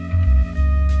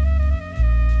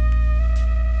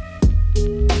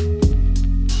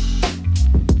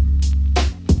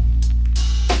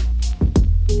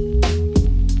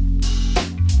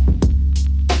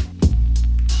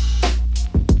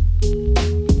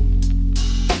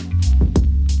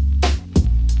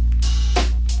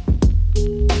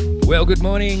Well, good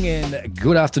morning and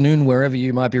good afternoon, wherever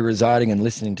you might be residing and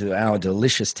listening to our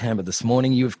delicious timbre this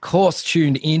morning. You, of course,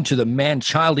 tuned into the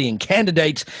Man-Childian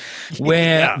Candidate,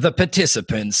 where the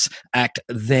participants act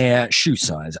their shoe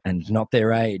size and not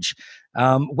their age.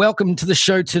 Welcome to the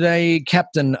show today,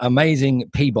 Captain Amazing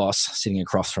P-Boss, sitting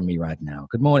across from me right now.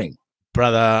 Good morning.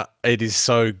 Brother, it is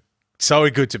so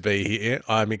good to be here.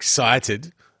 I'm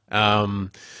excited. Much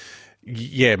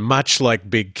like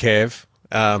Big Kev,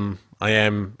 I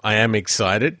am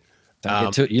excited.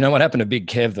 You know what happened to Big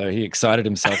Kev, though? He excited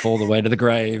himself all the way to the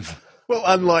grave. Well,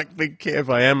 unlike Big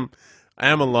Kev, I am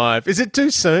alive. Is it too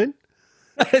soon?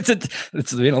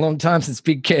 It's been a long time since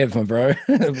Big Kev, my bro.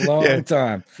 A long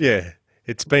time. Yeah,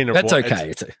 it's been a. That's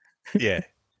okay. Yeah.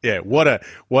 What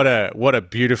a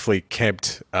beautifully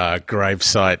kept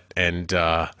gravesite and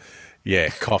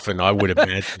coffin. I would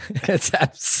imagine it's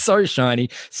so shiny,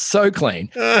 so clean.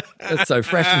 It's so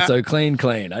fresh and so clean.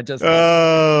 I just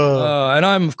and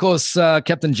I'm of course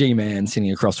Captain G-Man,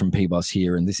 sitting across from P-Boss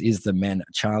here, and this is the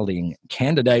Man-Childian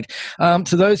Candidate.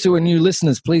 To those who are new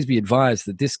listeners, please be advised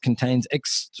that this contains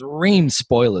extreme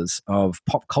spoilers of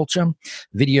pop culture,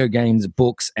 video games,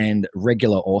 books, and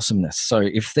regular awesomeness. So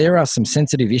if there are some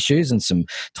sensitive issues and some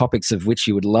topics of which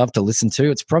you would love to listen to,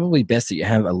 it's probably best that you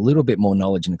have a little bit more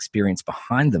knowledge and experience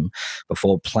behind them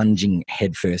before plunging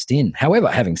headfirst in. However,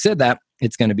 having said that,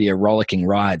 it's going to be a rollicking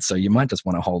ride, so you might just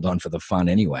want to hold on for the fun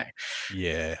anyway.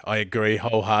 Yeah, I agree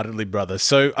wholeheartedly, brother.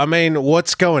 So, I mean,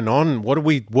 what's going on? What are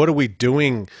we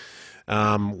doing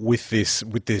with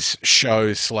this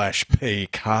show / P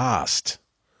cast?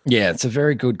 Yeah, it's a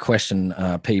very good question,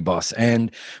 P-Boss.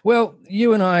 And, well,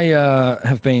 you and I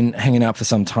have been hanging out for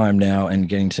some time now and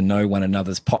getting to know one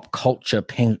another's pop culture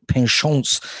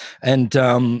penchants. And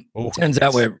turns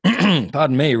out we're,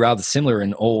 pardon me, rather similar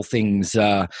in all things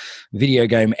video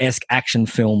game-esque, action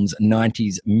films,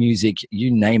 90s music,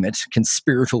 you name it,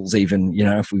 conspiritals even,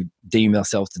 if we deem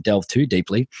ourselves to delve too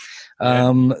deeply.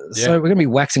 So we're going to be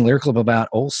waxing lyrical about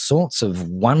all sorts of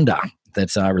wonder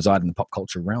that reside in the pop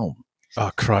culture realm. Oh,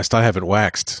 Christ, I haven't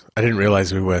waxed. I didn't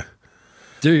realize we were.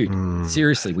 Dude,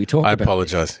 seriously, we talked I about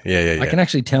apologize. Yeah. I can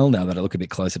actually tell now that I look a bit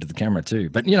closer to the camera too.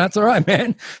 But, it's all right,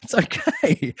 man. It's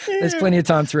okay. Yeah. There's plenty of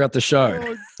time througut the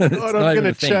show. Oh, God, I'm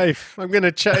going to chafe. I'm going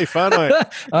to chafe, aren't I?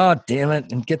 Oh, damn it.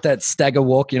 And get that stagger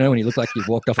walk, when you look like you've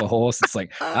walked off a horse. It's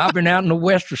like, I've been out in the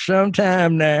West for some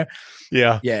time now.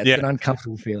 Yeah. Yeah, it's an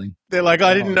uncomfortable feeling. They're like,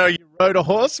 I didn't know you rode a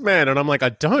horse, man. And I'm like, I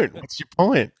don't. What's your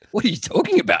point? What are you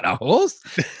talking about? A horse?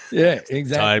 Yeah,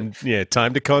 exactly.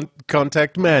 Time to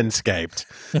contact Manscaped.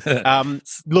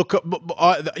 Look,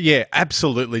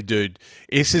 absolutely, dude.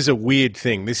 This is a weird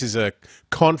thing. This is a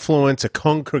confluence, a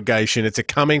congregation. It's a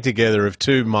coming together of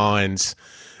two minds.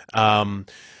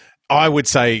 I would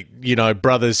say,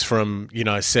 brothers from,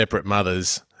 separate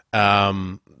mothers.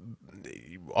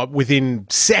 Within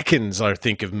seconds, I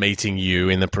think, of meeting you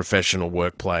in the professional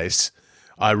workplace,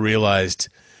 I realized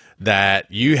that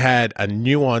you had a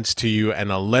nuance to you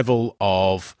and a level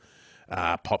of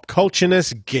pop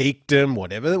cultureness, geekdom,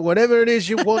 whatever it is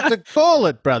you want to call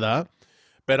it, brother.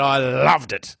 But I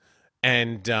loved it,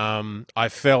 and I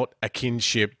felt a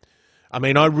kinship. I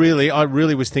mean, I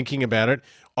really was thinking about it.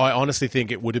 I honestly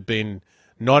think it would have been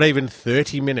not even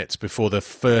 30 minutes before the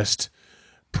first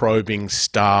probing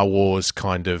Star Wars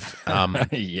kind of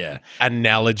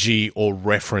analogy or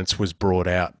reference was brought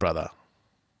out, brother.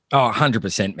 Oh,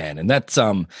 100%, man. And that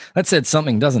said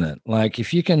something, doesn't it? Like,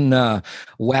 if you can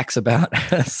wax about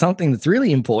something that's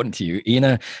really important to you in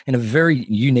a very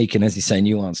unique and, as you say,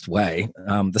 nuanced way,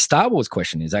 the Star Wars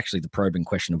question is actually the probing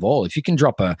question of all. If you can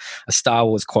drop a Star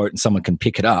Wars quote and someone can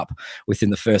pick it up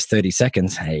within the first 30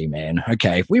 seconds, hey, man,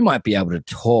 okay, we might be able to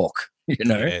talk,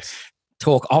 Yes.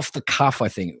 Talk off the cuff, I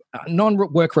think,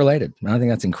 non-work related. I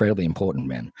think that's incredibly important,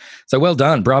 man. So well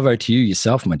done. Bravo to you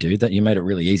yourself, my dude, that you made it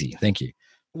really easy. Thank you.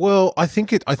 Well, I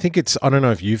think it's, I don't know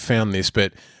if you've found this,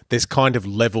 but there's kind of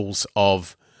levels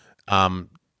of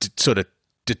sort of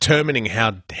determining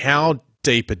how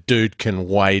deep a dude can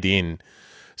wade in.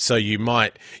 So you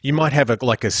might have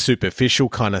a superficial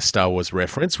kind of Star Wars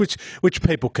reference, which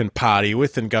people can party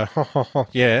with and go,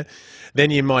 yeah.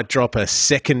 Then you might drop a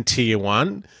second tier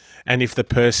one. And if the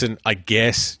person, I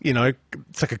guess,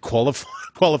 it's like a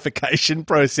qualification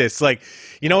process. Like,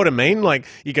 you know what I mean? Like,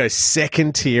 you go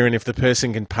second tier, and if the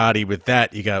person can party with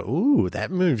that, you go, ooh, that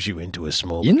moves you into a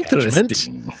small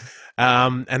Interesting.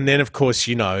 And then, of course,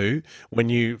 for me,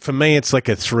 it's like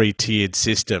a 3-tiered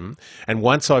system. And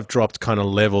once I've dropped kind of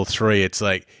level 3, it's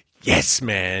like, yes,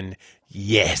 man,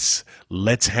 yes,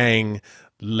 let's hang,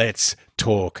 let's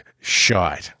talk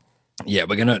shite. Yeah,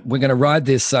 we're gonna ride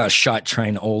this shite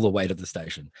train all the way to the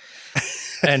station.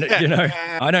 And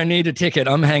I don't need a ticket.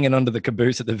 I'm hanging onto the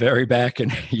caboose at the very back,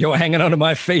 and you're hanging onto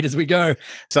my feet as we go.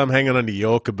 So I'm hanging onto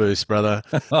your caboose, brother.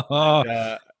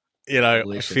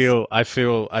 Delicious. I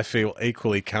feel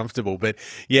equally comfortable. But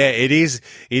yeah, it is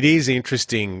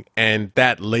interesting, and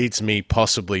that leads me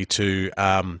possibly to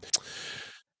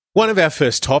one of our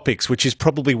first topics, which is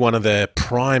probably one of the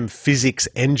prime physics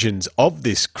engines of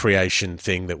this creation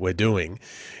thing that we're doing,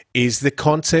 is the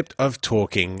concept of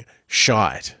talking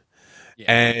shite.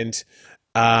 Yeah. And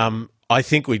I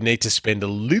think we need to spend a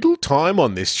little time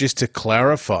on this just to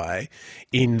clarify,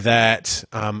 in that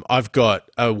I've got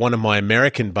one of my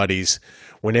American buddies,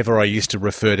 whenever I used to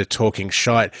refer to talking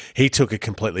shite, he took a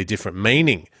completely different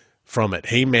meaning from it.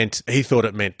 He thought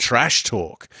it meant trash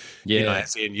talk. Yeah.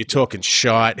 As in you're talking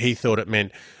shite. He thought it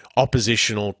meant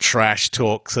oppositional trash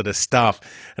talk sort of stuff.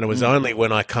 And it was only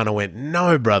when I kind of went,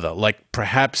 no, brother, like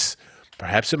perhaps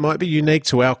it might be unique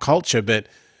to our culture, but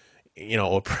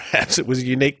or perhaps it was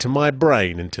unique to my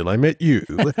brain until I met you,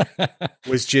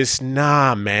 was just,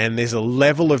 nah, man, there's a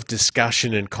level of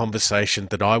discussion and conversation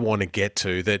that I want to get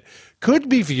to that could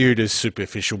be viewed as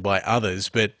superficial by others,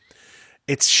 but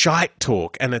it's shite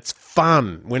talk and it's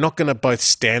fun. We're not going to both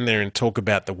stand there and talk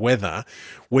about the weather.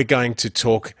 We're going to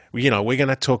talk, we're going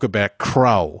to talk about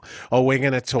Kroll, or we're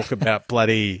going to talk about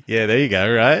bloody, yeah, there you go,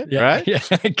 right? Yeah, right? Yeah,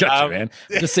 gotcha, man.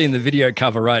 Just seeing the video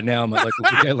cover right now on my local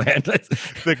video land.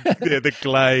 the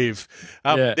Glaive.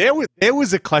 There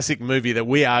was a classic movie that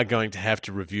we are going to have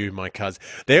to review, my cuz.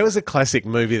 There was a classic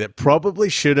movie that probably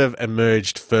should have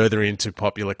emerged further into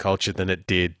popular culture than it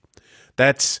did.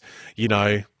 That's,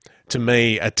 to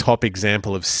me, a top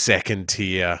example of second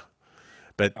tier.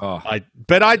 But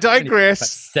I digress.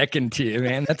 Second tier,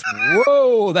 man. That's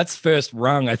first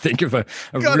rung, I think, of a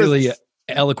really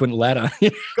eloquent ladder.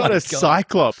 Got a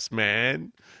Cyclops,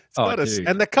 man.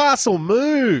 And the castle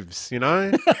moves,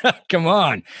 Come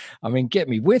on. I mean, get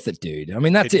me with it, dude. I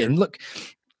mean, that's it. And look,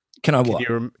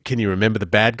 can you remember the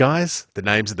bad guys? The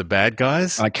names of the bad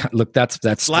guys? I can't. Look, that's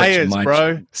Slayers,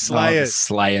 bro. Slayers.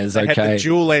 Slayers. They Okay. had the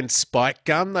dual end spike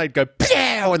gun. They'd go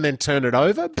pow and then turn it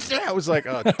over. It was like,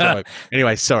 oh, dope.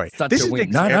 Anyway, sorry. This is an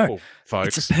example,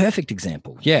 folks. It's a perfect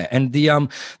example. Yeah, and the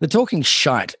talking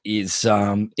shite is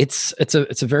it's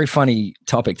a very funny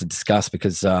topic to discuss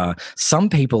because some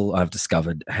people I've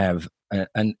discovered have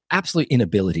an absolute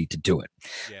inability to do it.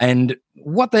 Yeah. And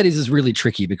what that is really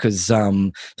tricky because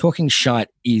talking shite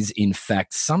is in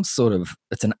fact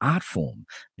it's an art form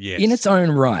in its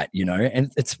own right,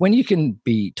 and it's when you can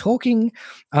be talking,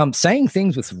 saying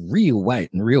things with real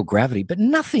weight and real gravity, but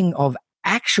nothing of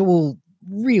actual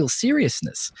real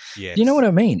seriousness. Yes. You know what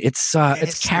I mean? It's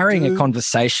carrying a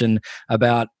conversation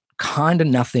about kind of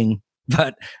nothing,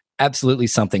 but absolutely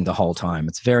something the whole time.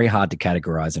 It's very hard to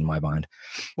categorize in my mind.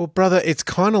 Well, brother, it's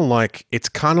kind of like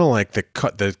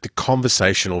the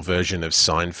conversational version of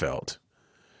Seinfeld.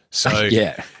 So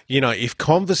yeah, if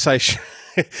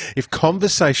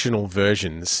conversational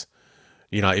versions,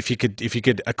 if you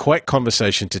could equate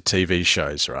conversation to TV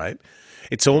shows, right?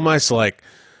 It's almost like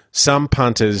some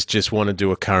punters just want to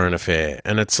do a current affair,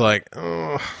 and it's like,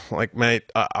 oh, like, mate,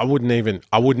 I wouldn't even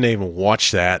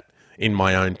watch that in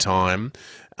my own time.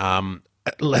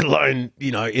 Let alone,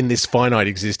 in this finite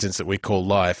existence that we call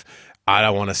life, I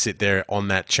don't want to sit there on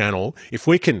that channel. If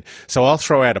we can, so I'll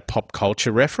throw out a pop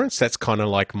culture reference. That's kind of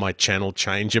like my channel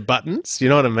changer buttons. You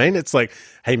know what I mean? It's like,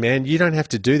 hey man, you don't have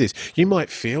to do this. You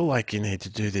might feel like you need to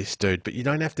do this, dude, but you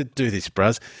don't have to do this,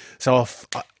 bruz. So I'll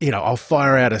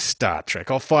fire out a Star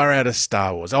Trek. I'll fire out a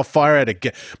Star Wars. I'll fire out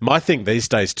my thing these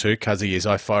days too, Cuzzy, is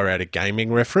I fire out a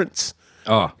gaming reference.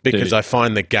 Oh, because dude. I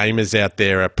find the gamers out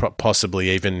there are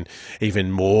possibly even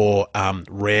more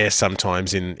rare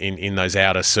sometimes in those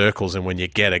outer circles. And when you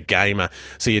get a gamer,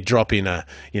 so you drop in a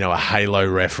Halo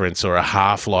reference or a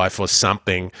Half-Life or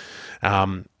something,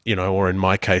 or in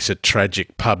my case a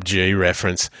tragic PUBG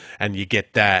reference, and you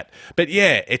get that. But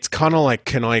yeah, it's kind of like,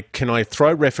 can I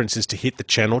throw references to hit the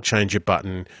channel changer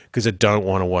button because I don't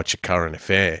want to watch a current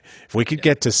affair? If we could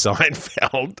get to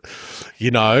Seinfeld,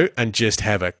 and just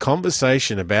have a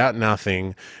conversation about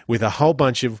nothing with a whole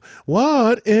bunch of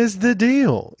what is the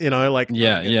deal,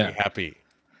 yeah, be happy.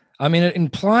 I mean, it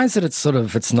implies that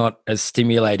it's not as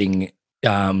stimulating,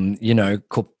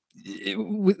 cerebrally,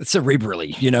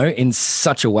 in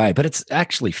such a way, but it's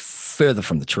actually further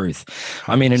from the truth.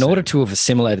 I mean, in order to have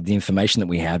assimilated the information that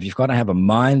we have, you've got to have a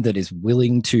mind that is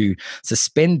willing to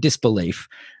suspend disbelief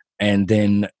and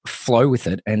then flow with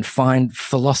it and find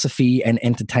philosophy and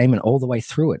entertainment all the way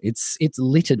through it. It's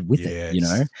littered with it,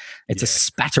 It's a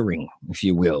spattering, if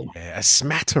you will. Yeah, a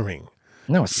smattering.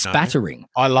 No, a spattering.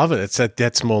 I love it.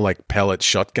 That's more like pellet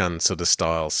shotgun sort of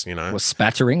styles, Or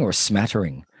spattering or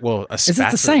smattering. Well, Is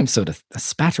it the same sort of a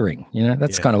spattering?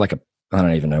 That's kind of like I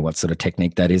don't even know what sort of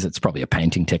technique that is. It's probably a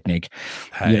painting technique,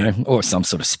 or some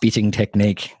sort of spitting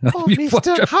technique. Oh,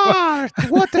 Mr. Hart,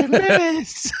 what a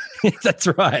mess. That's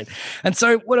right. And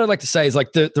so what I'd like to say is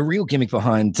like the real gimmick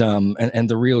behind and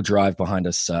the real drive behind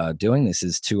us doing this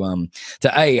is to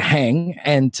A, hang,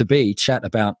 and to B, chat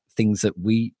about things that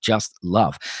we just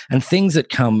love and things that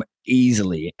come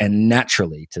easily and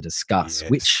naturally to discuss,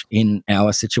 which in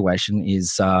our situation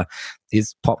is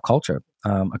pop culture.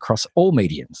 Across all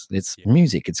mediums. It's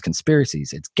music, it's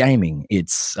conspiracies, it's gaming,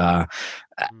 it's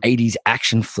 80s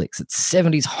action flicks, it's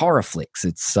 70s horror flicks,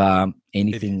 it's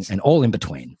anything and all in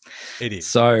between. It is.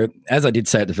 So, as I did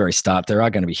say at the very start, there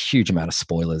are going to be a huge amount of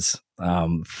spoilers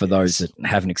for those that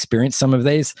haven't experienced some of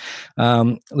these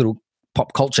little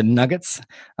pop culture nuggets,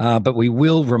 but we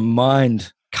will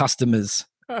remind customers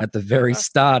at the very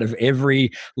start of every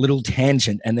little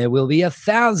tangent, and there will be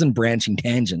 1,000 branching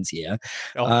tangents here.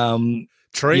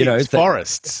 Trees,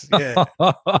 forests,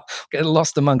 get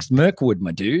lost amongst Mirkwood,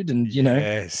 my dude, and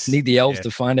need the elves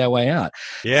to find our way out.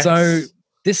 So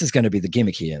this is going to be the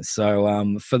gimmick here.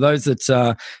 So for those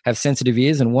that have sensitive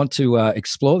ears and want to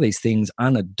explore these things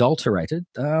unadulterated,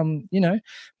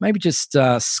 maybe just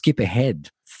skip ahead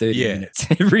 30 minutes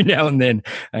every now and then,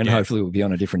 and hopefully we'll be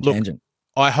on a different tangent.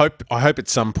 I hope at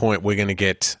some point we're going to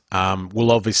get.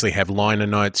 We'll obviously have liner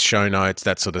notes, show notes,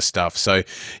 that sort of stuff. So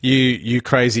you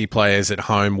crazy players at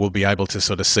home will be able to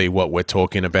sort of see what we're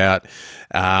talking about.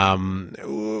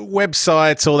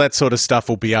 Websites, all that sort of stuff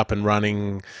will be up and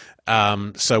running.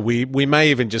 So we may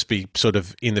even just be sort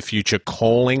of in the future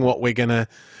calling what we're going to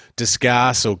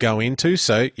discuss or go into.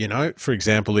 So, for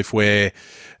example, if we're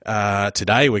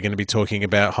today we're going to be talking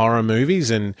about horror movies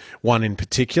and one in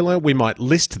particular, we might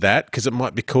list that because it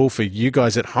might be cool for you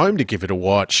guys at home to give it a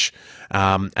watch,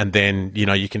 and then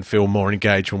you can feel more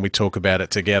engaged when we talk about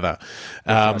it together.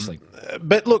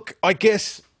 But look, I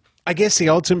guess the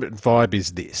ultimate vibe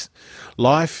is this: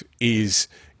 life is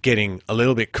getting a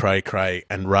little bit cray-cray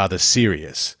and rather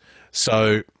serious.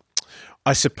 So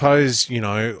I suppose,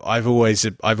 I've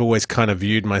always kind of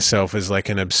viewed myself as like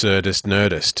an absurdist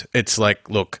nerdist. It's like,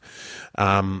 look,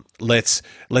 let's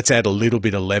add a little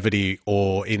bit of levity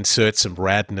or insert some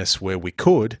radness where we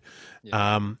could.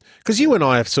 Because you and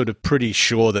I are sort of pretty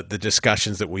sure that the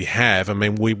discussions that we have, I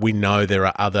mean, we know there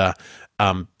are other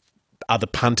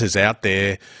punters out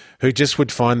there who just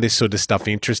would find this sort of stuff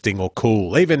interesting or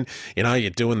cool. Even,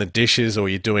 you're doing the dishes or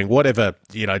you're doing whatever,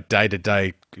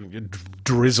 day-to-day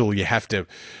drizzle you have to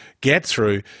get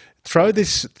through. Throw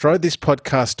this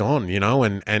podcast on,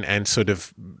 and sort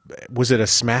of, was it a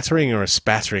smattering or a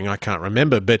spattering? I can't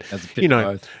remember, but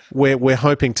we're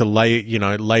hoping to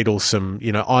ladle some,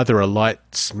 either a light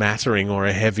smattering or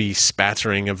a heavy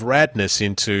spattering of radness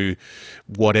into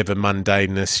whatever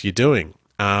mundaneness you're doing.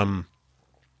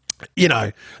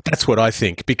 That's what I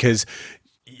think, because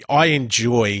I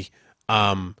enjoy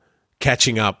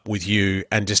catching up with you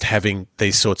and just having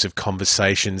these sorts of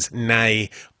conversations.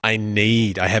 Nay, I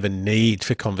have a need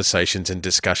for conversations and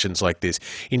discussions like this.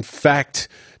 In fact,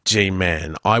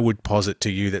 G-Man, I would posit to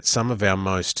you that some of our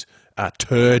most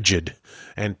turgid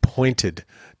and pointed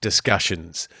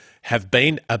discussions have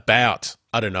been about,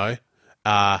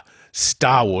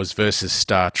 Star Wars versus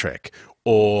Star Trek,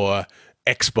 or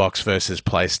Xbox versus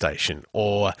PlayStation,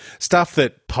 or stuff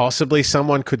that possibly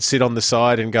someone could sit on the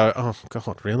side and go, "Oh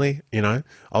God, really?"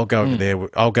 I'll go over there.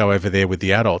 I'll go over there with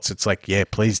the adults. It's like, yeah,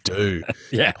 please do.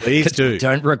 Please do.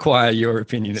 Don't require your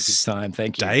opinion at this time.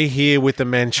 Thank you. Stay here with the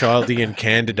Manchildian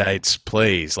candidates,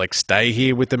 please. Like, stay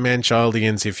here with the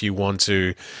Manchildians if you want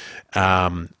to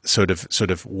sort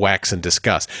of wax and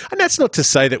discuss. And that's not to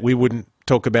say that we wouldn't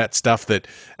talk about stuff that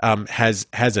has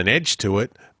an edge to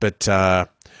it, but.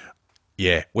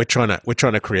 We're trying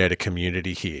to create a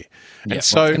community here. And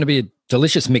so it's going to be a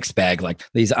delicious mixed bag. Like,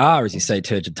 these are, as you say,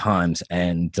 turgid times.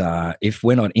 And if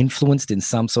we're not influenced in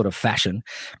some sort of fashion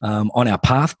on our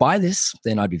path by this,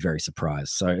 then I'd be very surprised.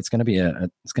 So it's going to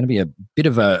be a bit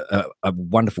of a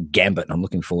wonderful gambit. And I'm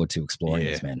looking forward to exploring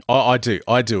this, man. I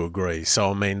do agree. So,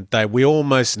 I mean, we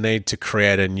almost need to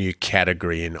create a new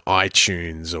category in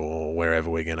iTunes or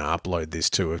wherever we're going to upload this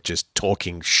to, of just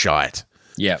talking shite.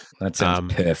 Yeah, that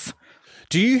sounds perf.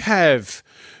 Do you have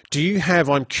Do you have,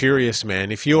 I'm curious,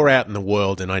 man, if you're out in the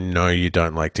world, and I know you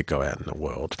don't like to go out in the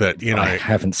world, but, you know. I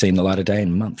haven't seen the light of day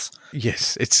in months.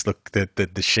 Yes, it's the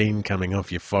sheen coming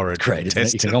off your forehead. Great, isn't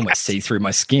it? You can almost see through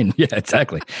my skin. Yeah,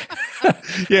 exactly.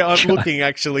 Yeah, I'm looking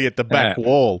actually at the back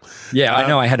wall. Yeah, I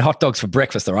know. I had hot dogs for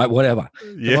breakfast, all right? Whatever.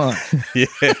 Yeah.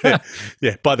 Yeah.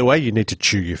 Yeah. By the way, you need to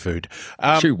chew your food.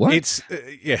 Chew what? It's,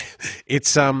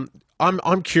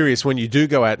 I'm curious, when you do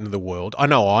go out into the world, I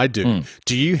know I do.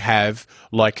 Do you have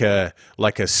like a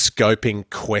scoping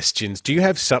questions? Do you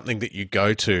have something that you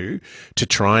go to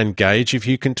try and gauge if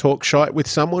you can talk shite with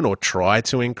someone or try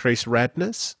to increase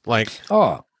radness? Like,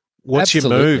 what's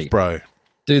absolutely. your move, bro?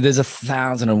 Dude, there's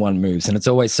 1,001 moves, and it's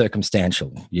always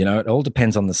circumstantial. You know, it all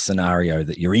depends on the scenario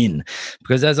that you're in.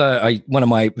 Because as one of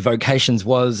my vocations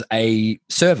was a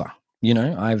server. You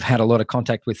know, I've had a lot of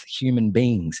contact with human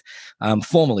beings,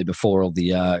 formerly before all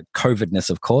the COVIDness,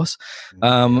 of course.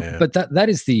 But that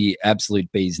is the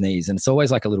absolute bee's knees, and it's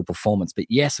always like a little performance. But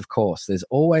yes, of course, there's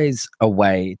always a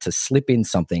way to slip in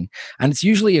something, and it's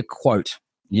usually a quote.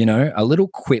 You know, a little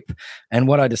quip. And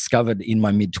what I discovered in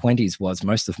my mid-20s was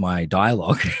most of my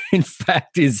dialogue, in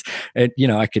fact,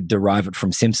 I could derive it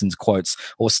from Simpsons quotes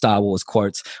or Star Wars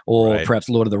quotes or perhaps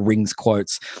Lord of the Rings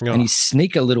quotes. Yeah. And you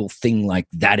sneak a little thing like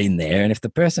that in there. And if the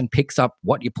person picks up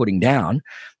what you're putting down,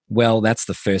 well, that's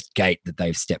the first gate that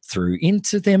they've stepped through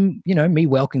into them, you know, me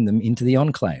welcoming them into the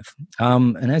enclave.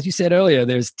 And as you said earlier,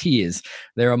 there's tiers.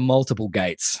 There are multiple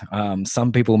gates.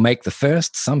 Some people make the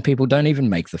first, some people don't even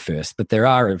make the first, but there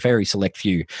are a very select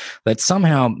few that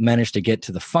somehow manage to get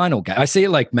to the final gate. I see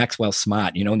it like Maxwell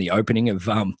Smart, you know, in the opening of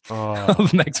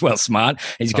Maxwell Smart.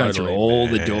 He's going through all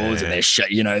the doors and they're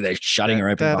shutting or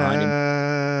opening behind him.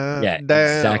 Yeah,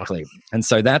 exactly. And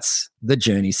so that's the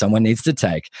journey someone needs to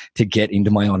take to get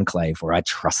into my enclave where I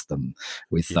trust them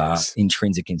with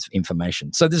intrinsic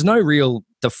information. So there's no real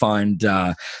defined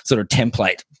sort of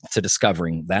template to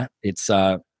discovering that. It's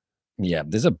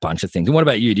there's a bunch of things. And what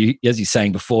about you? Do you, as you're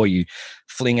saying before, you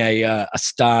fling a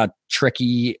Star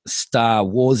Trekky, Star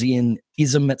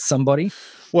Warsian-ism at somebody?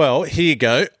 Well, here you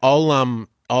go.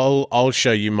 I'll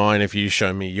show you mine if you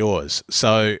show me yours.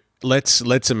 So let's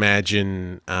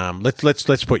imagine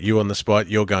let's put you on the spot.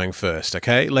 You're going first,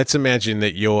 okay? Let's imagine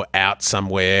that you're out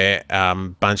somewhere,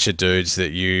 bunch of dudes that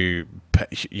you're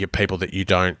people that you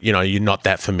don't, you know, you're not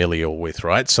that familiar with,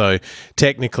 right? So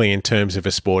technically, in terms of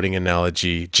a sporting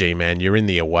analogy, G-Man, you're in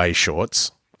the away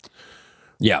shorts.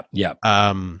 Yeah.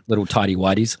 Little tidy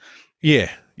whities. Yeah.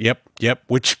 Yep.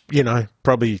 Which, you know,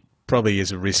 probably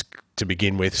is a risk to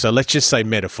begin with. So let's just say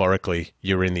metaphorically,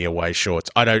 you're in the away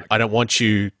shorts. I don't want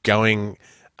you going.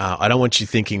 I don't want you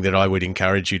thinking that I would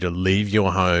encourage you to leave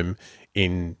your home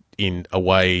in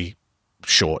away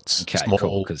shorts, okay, small,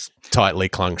 cool, tightly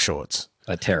clung shorts.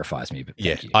 That terrifies me. But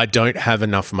thank you. I don't have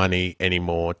enough money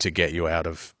anymore to get you out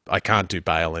of. I can't do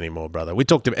bail anymore, brother. We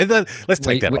talked about. Let's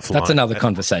take that offline. That's another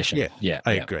conversation. Yeah,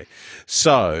 I agree.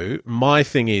 So my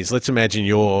thing is, let's imagine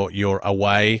you're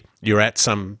away. You're at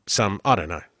some. I don't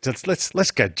know.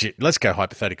 Let's go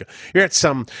hypothetical. You're at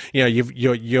some. You know,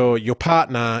 your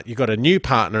partner. You got a new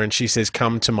partner, and she says,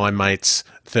 "Come to my mate's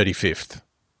 35th."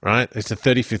 Right? It's the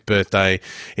 35th birthday.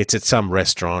 It's at some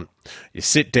restaurant. You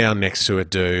sit down next to a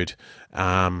dude.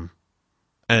 And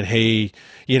he,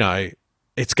 you know,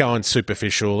 it's going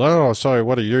superficial. Oh, sorry,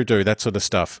 what do you do? That sort of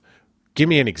stuff. Give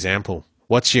me an example.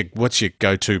 What's your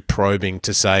go-to probing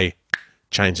to say,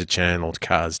 change the channel,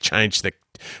 cars,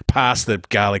 pass the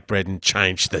garlic bread and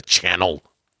change the channel?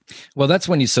 Well, that's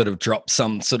when you sort of drop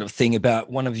some sort of thing about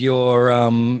one of your,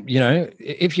 you know,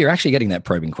 if you're actually getting that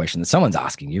probing question that someone's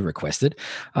asking you requested,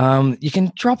 you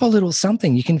can drop a little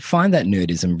something. You can find that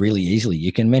nerdism really easily.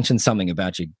 You can mention something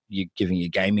about you giving your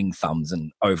gaming thumbs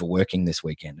and overworking this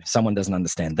weekend. If someone doesn't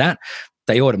understand that,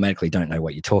 they automatically don't know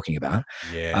what you're talking about,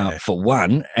 for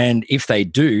one. And if they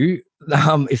do,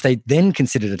 if they then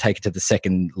consider to take it to the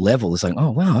second level, it's like,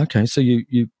 oh, wow, okay, so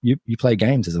you play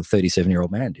games as a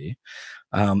 37-year-old man, do you?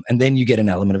 And then you get an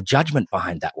element of judgment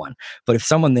behind that one. But if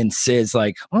someone then says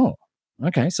like, oh,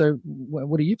 okay, so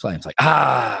what do you play? It's like,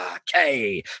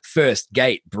 okay, first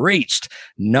gate breached.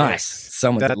 Nice.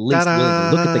 Someone's at least willing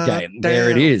to look at the game. There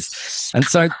it is. And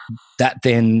so that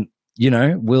then, you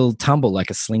know, will tumble like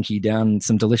a slinky down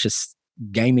some delicious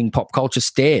gaming pop culture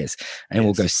stairs, and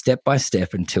we'll go step by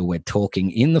step until we're talking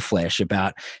in the flesh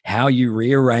about how you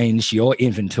rearrange your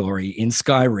inventory in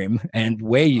Skyrim and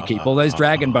where you keep all those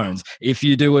dragon bones, if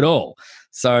you do at all.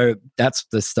 So that's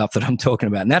the stuff that I'm talking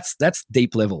about, and that's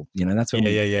deep level. That's when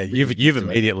You've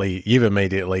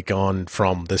immediately gone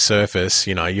from the surface.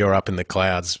 You're up in the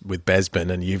clouds with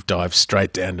Besbin, and you've dived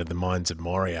straight down to the mines of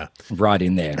Moria. Right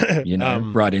in there,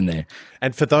 right in there.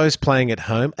 And for those playing at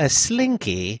home, a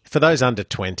slinky, for those under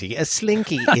 20, a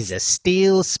slinky is a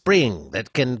steel spring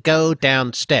that can go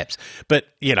down steps. But,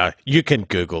 you can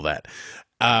Google that.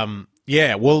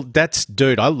 Yeah, well,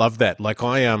 dude, I love that. Like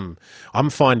I'm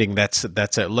finding that's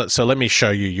it. So let me show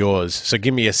you yours. So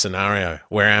give me a scenario.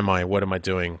 Where am I? What am I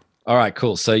doing? All right,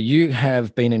 cool. So you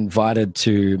have been invited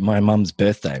to my mum's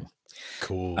birthday.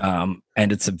 Cool.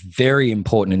 And it's a very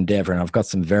important endeavor. And I've got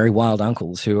some very wild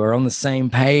uncles who are on the same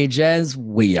page as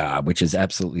we are, which is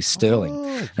absolutely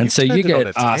sterling. And so you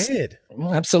get asked.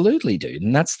 Well, absolutely, dude.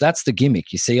 And that's the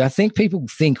gimmick. You see, I think people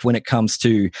think when it comes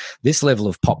to this level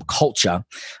of pop culture,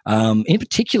 in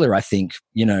particular, I think,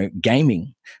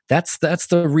 gaming, that's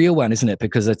the real one, isn't it?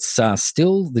 Because it's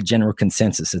still the general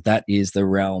consensus that is the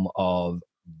realm of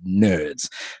nerds.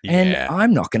 Yeah. And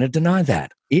I'm not going to deny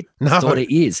that. It sort of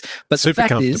is. But the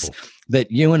fact is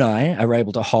that you and I are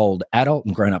able to hold adult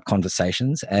and grown-up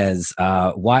conversations as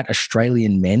white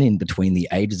Australian men in between the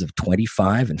ages of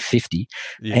 25 and 50.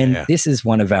 Yeah. And this is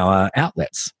one of our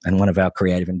outlets and one of our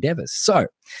creative endeavors. So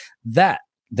that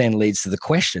then leads to the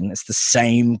question, it's the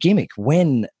same gimmick.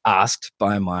 When asked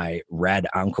by my rad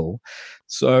uncle,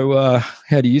 so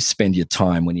how do you spend your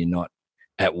time when you're not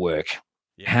at work?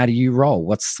 Yeah. How do you roll?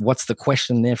 What's the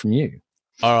question there from you?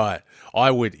 All right. I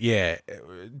would, yeah.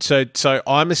 So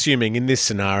I'm assuming in this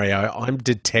scenario, I'm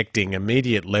detecting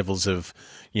immediate levels of,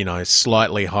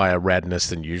 slightly higher radness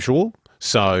than usual.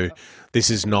 So this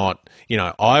is not,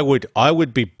 I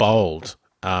would be bold,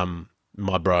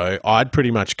 my bro. I'd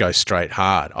pretty much go straight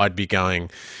hard. I'd be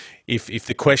going, if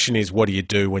the question is, what do you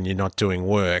do when you're not doing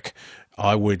work?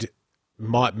 I would,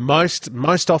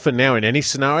 most often now in any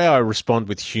scenario, I respond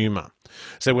with humor.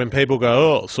 So when people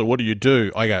go, oh, so what do you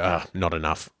do? I go, not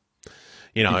enough.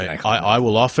 Exactly. I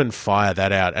will often fire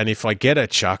that out. And if I get a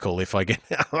chuckle, if I get,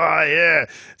 oh, yeah,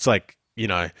 it's like,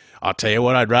 I'll tell you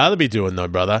what I'd rather be doing though,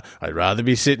 brother. I'd rather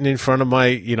be sitting in front of my,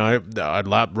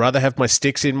 I'd rather have my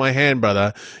sticks in my hand,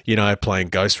 brother, playing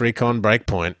Ghost Recon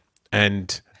Breakpoint.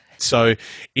 And so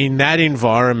in that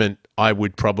environment, I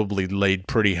would probably lead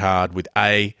pretty hard with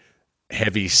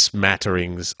heavy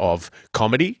smatterings of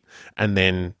comedy, and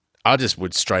then I just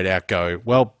would straight out go,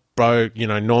 well, bro,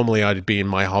 normally I'd be in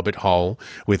my hobbit hole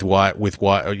with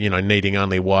needing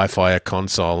only Wi-Fi, a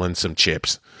console, and some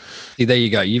chips. See, there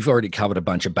you go. You've already covered a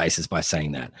bunch of bases by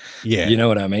saying that. Yeah. You know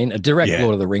what I mean? A direct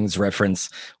Lord of the Rings reference.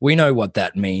 We know what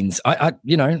that means.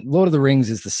 Lord of the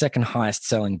Rings is the second highest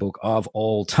selling book of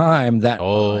all time. That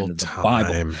the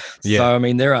Bible. Yeah. So, I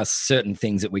mean, there are certain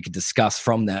things that we could discuss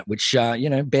from that, which,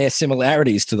 bear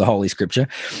similarities to the Holy Scripture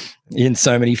in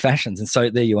so many fashions. And so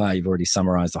there you are. You've already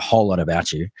summarized a whole lot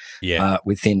about you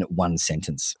within one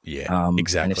sentence. Yeah,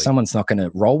 exactly. And if someone's not going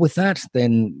to roll with that,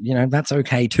 then, that's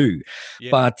okay too. Yeah.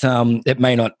 But it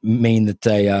may not mean that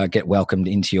they get welcomed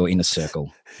into your inner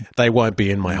circle. They won't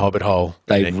be in my hobbit hole.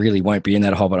 They really won't be in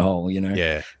that hobbit hole,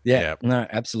 Yeah. No,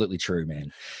 absolutely true,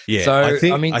 man. Yeah. So,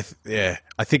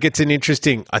 I think it's an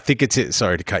interesting,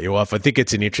 sorry to cut you off. I think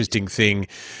it's an interesting thing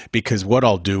because what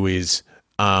I'll do is,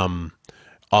 I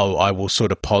will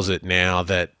sort of posit now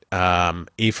that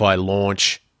if I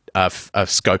launch a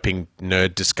scoping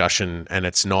nerd discussion and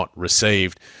it's not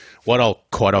received, what I'll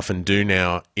quite often do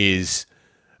now is,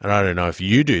 and I don't know if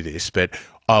you do this, but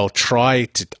I'll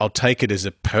take it as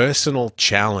a personal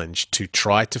challenge to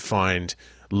try to find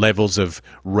levels of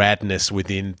radness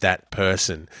within that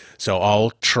person. So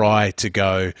I'll try to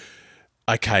go,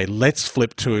 okay, let's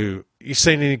flip to, you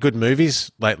seen any good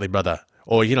movies lately, brother?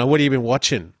 Or, what have you been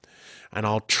watching? And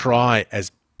I'll try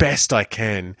as best I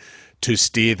can to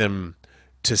steer them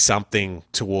to something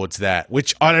towards that,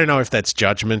 which I don't know if that's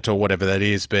judgment or whatever that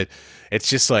is, but it's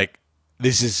just like,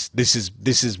 this is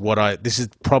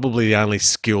probably the only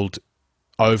skilled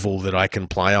oval that I can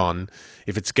play on.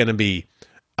 If it's going to be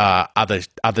other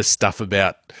stuff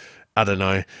about, I don't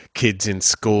know, kids in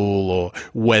school or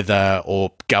weather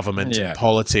or government and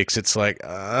politics, it's like,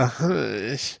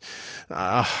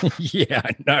 yeah,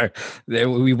 I know.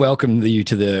 We welcome you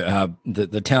to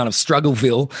the town of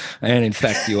Struggleville, and in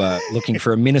fact, you are looking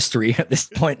for a ministry at this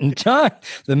point in time,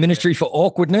 the Ministry for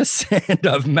Awkwardness, and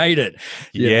I've made it.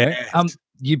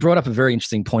 You brought up a very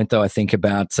interesting point, though, I think,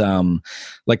 about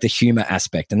like the humor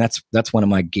aspect, and that's one of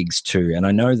my gigs too. And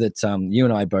I know that you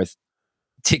and I both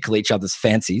tickle each other's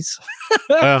fancies,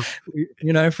 Well,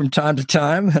 from time to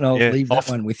time, and I'll leave that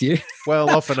one with you. Well,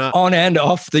 often on and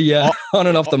off the on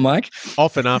and off the mic.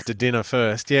 Often after dinner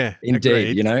first, yeah.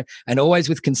 Indeed, agreed. And always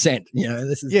with consent.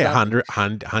 This is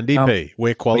Hundy P.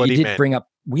 We're quality men.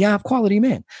 We are quality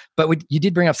men, but you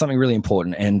did bring up something really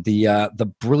important, and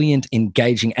the brilliant,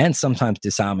 engaging, and sometimes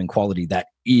disarming quality that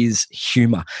is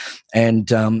humor.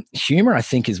 And humor, I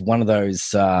think, is one of those.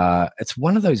 It's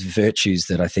one of those virtues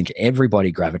that I think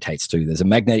everybody gravitates to. There's a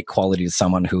magnetic quality to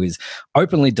someone who is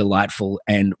openly delightful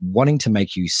and wanting to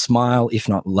make you smile, if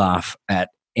not laugh, at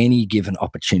any given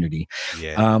opportunity.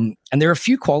 Yeah. And there are a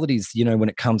few qualities, when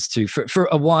it comes to, for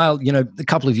a while, a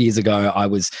couple of years ago, I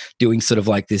was doing sort of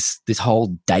like this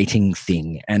whole dating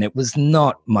thing, and it was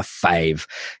not my fave.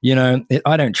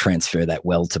 I don't transfer that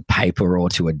well to paper or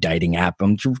to a dating app.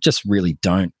 I'm just really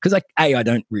don't, because I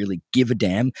don't really give a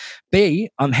damn. B,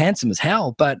 I'm handsome as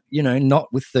hell, but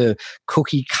not with the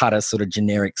cookie cutter sort of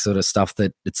generic sort of stuff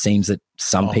that it seems that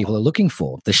some people are looking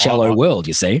for. The shallow world,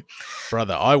 you see,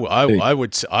 brother.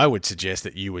 I would suggest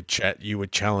that you would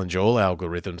challenge all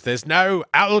algorithms. There's no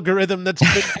algorithm that's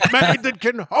been made that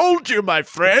can hold you, my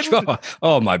friend.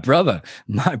 Oh, my brother,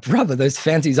 those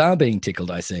fancies are being tickled,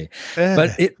 I see.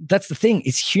 But that's the thing.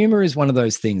 Humor is one of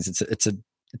those things. It's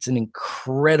an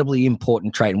incredibly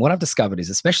important trait. And what I've discovered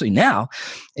is, especially now,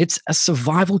 it's a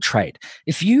survival trait.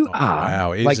 If you are,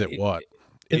 wow, is it what?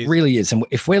 It really is. And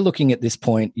if we're looking at this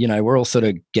point, we're all sort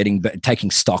of taking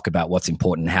stock about what's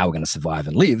important and how we're going to survive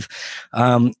and live.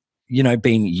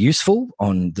 Being useful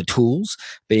on the tools,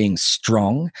 being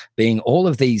strong, being all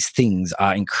of these things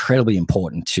are incredibly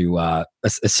important to a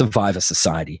survivor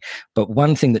society. But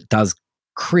one thing that does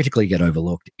critically get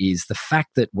overlooked is the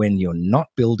fact that when you're not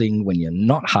building, when you're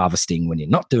not harvesting, when you're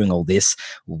not doing all this,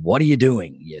 what are you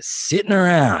doing? You're sitting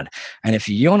around. And if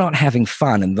you're not having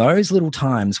fun, and those little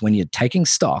times when you're taking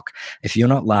stock, if you're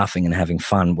not laughing and having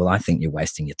fun, well, I think you're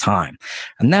wasting your time.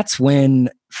 And that's when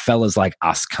fellas like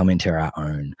us come into our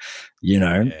own.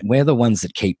 We're the ones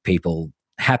that keep people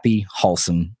happy,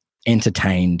 wholesome,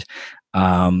 entertained,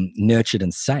 nurtured,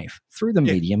 and safe through the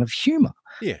medium of humor.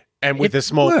 Yeah. And with a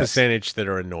small percentage that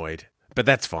are annoyed, but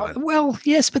that's fine. Well,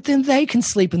 yes, but then they can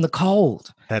sleep in the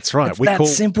cold. That's right.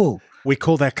 It's simple. We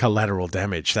call that collateral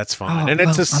damage. That's fine, and it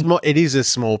is a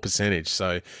small percentage,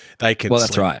 so they can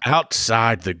sleep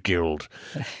outside the guild.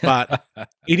 But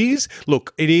it is.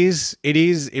 Look, it is. It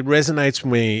resonates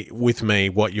with me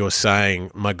what you're saying,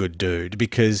 my good dude,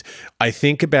 because I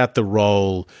think about the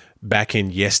role back in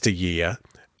yesteryear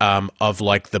of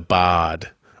like the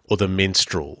bard or the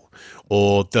minstrel.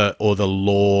 Or the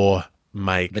law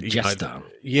maker, the jester.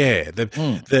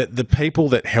 The people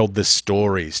that held the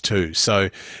stories too. So,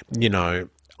 I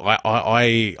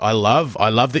love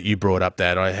that you brought up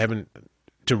that. I haven't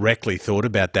directly thought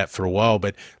about that for a while,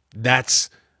 but that's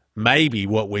maybe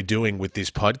what we're doing with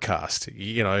this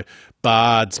podcast.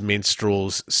 Bards,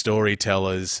 minstrels,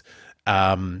 storytellers.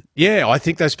 I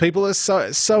think those people are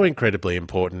so incredibly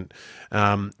important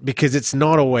because it's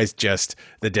not always just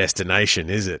the destination,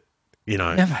 is it?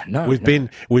 Never, no,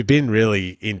 we've been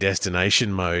really in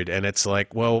destination mode, and it's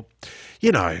like, well,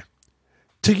 to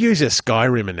use a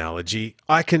Skyrim analogy,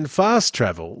 I can fast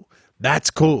travel. That's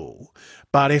cool,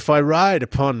 but if I ride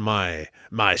upon my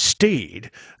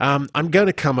steed, I'm going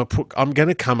to come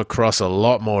across a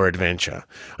lot more adventure.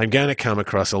 I'm going to come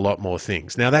across a lot more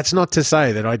things. Now, that's not to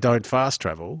say that I don't fast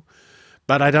travel,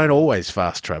 but I don't always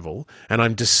fast travel, and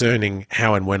I'm discerning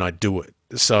how and when I do it.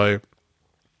 So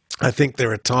I think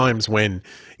there are times when,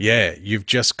 you've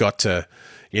just got to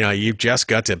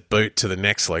boot to the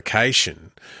next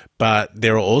location. But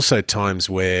there are also times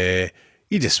where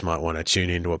you just might want to tune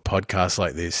into a podcast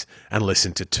like this and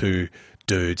listen to two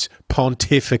dudes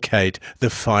pontificate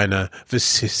the finer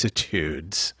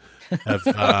vicissitudes of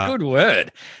good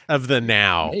word of the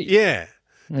now. Hey. Yeah,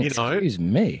 Excuse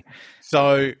me.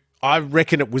 So I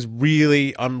reckon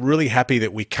I'm really happy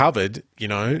that we covered,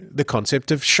 the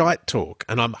concept of shite talk.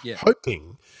 And I'm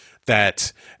hoping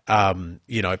that,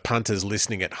 punters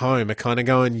listening at home are kind of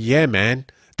going, yeah, man,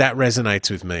 that resonates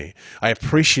with me. I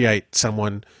appreciate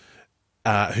someone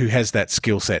who has that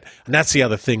skill set. And that's the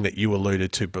other thing that you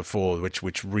alluded to before,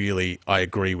 which really I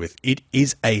agree with. It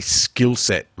is a skill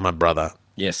set, my brother.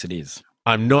 Yes, it is.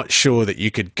 I'm not sure that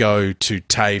you could go to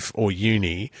TAFE or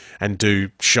uni and do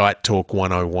Shite Talk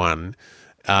 101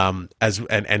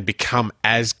 and become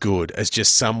as good as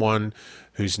just someone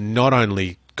who's not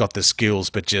only got the skills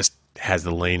but just has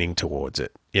the leaning towards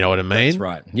it. You know what I mean? That's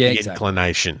right. Yeah, the exactly.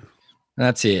 inclination.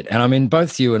 That's it. And I mean,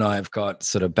 both you and I have got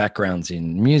sort of backgrounds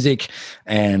in music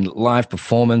and live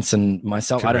performance. And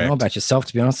myself, I don't know Correct. about yourself,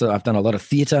 to be honest. I've done a lot of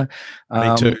theatre,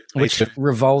 Me too. which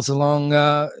revolves along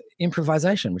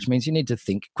improvisation, which means you need to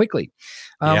think quickly.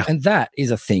 Yeah. And that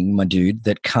is a thing, my dude,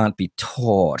 that can't be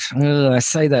taught. I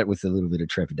say that with a little bit of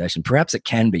trepidation. Perhaps it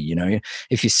can be,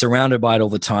 if you're surrounded by it all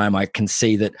the time. I can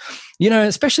see that,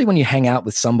 especially when you hang out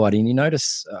with somebody and you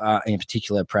notice in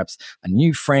particular, perhaps a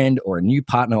new friend or a new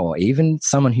partner or even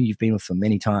someone who you've been with for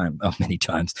many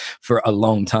times for a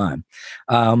long time.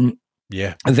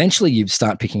 Eventually you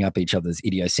start picking up each other's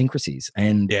idiosyncrasies.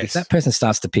 And if that person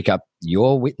starts to pick up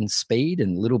your wit and speed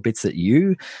and little bits that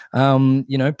you,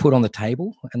 put on the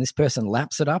table, and this person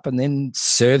laps it up and then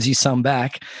serves you some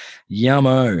back,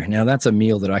 yummo. Now that's a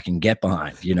meal that I can get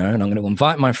behind, and I'm going to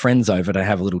invite my friends over to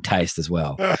have a little taste as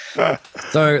well.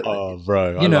 So,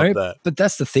 bro, I love that. But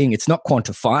that's the thing. It's not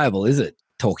quantifiable, is it?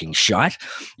 Talking shite.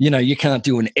 You can't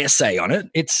do an essay on it.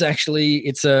 It's actually,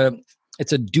 it's a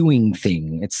doing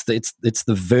thing. It's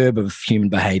the verb of human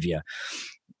behavior,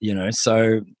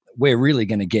 so we're really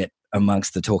going to get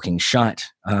amongst the talking shite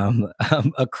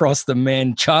across the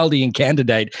man, Childy and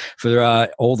Candidate for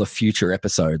all the future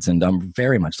episodes. And I'm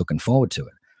very much looking forward to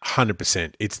it.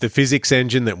 100%. It's the physics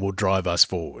engine that will drive us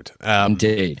forward.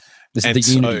 Indeed. This is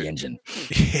the Unity engine.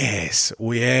 Yes.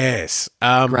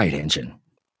 Great engine.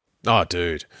 Oh,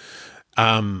 dude.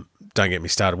 Don't get me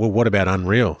started. Well, what about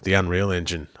Unreal? The Unreal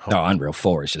Engine. Unreal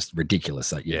 4 is just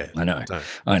ridiculous. I know.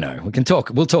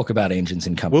 We'll talk about engines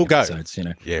in coming episodes.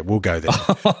 Yeah, we'll go there.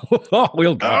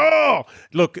 We'll go. Oh,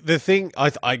 look, the thing.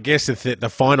 I guess the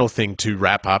final thing to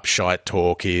wrap up Shite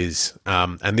Talk is,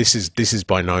 and this is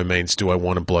by no means do I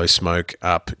want to blow smoke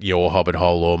up your hobbit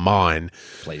hole or mine.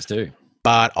 Please do.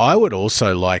 But I would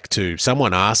also like to.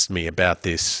 Someone asked me about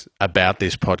this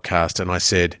podcast, and I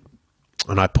said,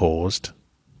 and I paused.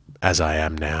 As I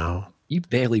am now. You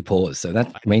barely pause, so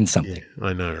that means something. Yeah,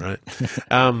 I know, right?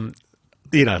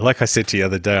 Like I said to you the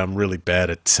other day, I'm really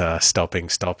bad at stopping,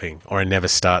 or I never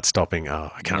start stopping. Oh,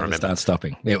 I can't remember. Start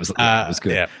stopping. It was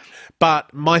good. Yeah.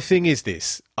 But my thing is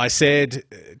this. I said,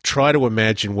 try to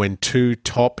imagine when two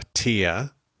top-tier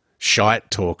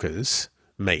shite talkers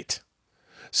meet.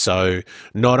 So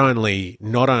not only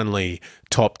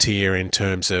top tier in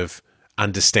terms of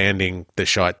understanding the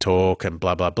shite talk and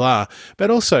blah, blah, blah.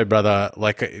 But also, brother,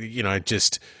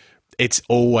 just it's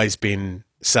always been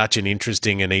such an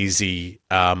interesting and easy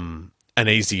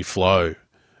flow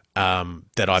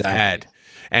that I've had.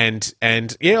 And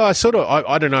yeah, I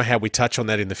don't know how we touch on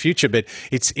that in the future, but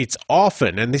it's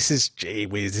often, and this is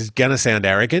going to sound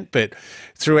arrogant, but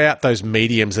throughout those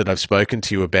mediums that I've spoken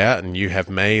to you about, and you have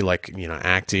me,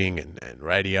 acting and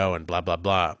radio and blah, blah,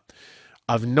 blah,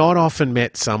 I've not often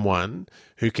met someone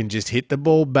who can just hit the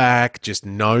ball back, just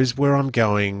knows where I'm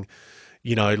going,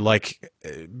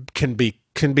 can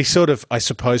be sort of, I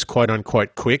suppose, quote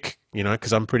unquote quick,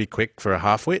 because I'm pretty quick for a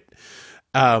half-wit.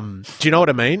 Do you know what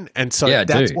I mean? And so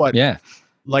that's what,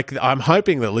 I'm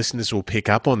hoping that listeners will pick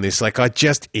up on this. I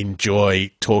just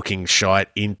enjoy talking shite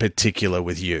in particular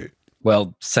with you.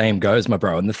 Well, same goes, my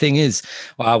bro. And the thing is,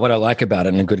 what I like about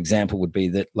it, and a good example would be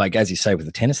that, as you say with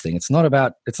the tennis thing, it's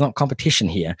not competition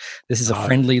here. This is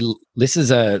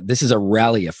a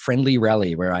rally, a friendly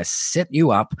rally where I set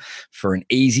you up for an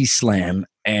easy slam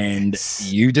and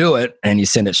you do it and you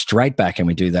send it straight back, and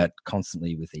we do that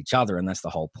constantly with each other. And that's the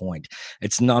whole point.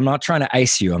 I'm not trying to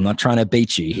ace you. I'm not trying to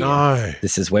beat you here. No.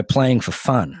 We're playing for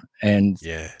fun. And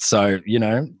so,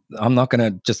 I'm not going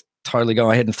to just totally go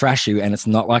ahead and thrash you, and it's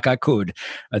not like I could.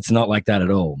 It's not like that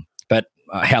at all. But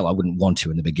hell, I wouldn't want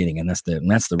to in the beginning, and that's the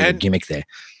real gimmick there.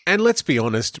 And let's be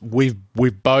honest, we've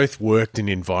both worked in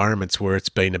environments where it's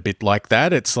been a bit like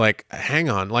that. It's like, hang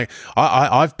on,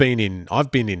 I've been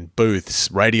in booths,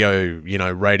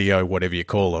 radio, whatever you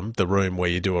call them, the room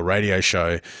where you do a radio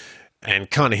show,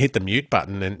 and kind of hit the mute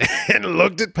button and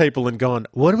looked at people and gone,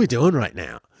 what are we doing right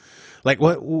now?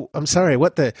 What? I'm sorry.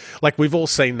 What the? We've all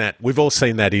seen that. We've all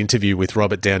seen that interview with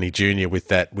Robert Downey Jr. with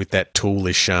that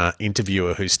toolish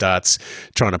interviewer who starts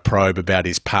trying to probe about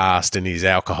his past and his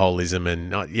alcoholism,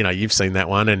 and you've seen that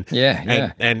one. And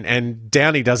and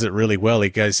Downey does it really well. He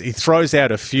throws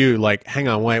out a few hang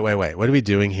on, wait. What are we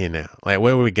doing here now?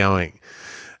 Where are we going?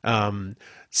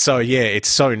 So yeah, it's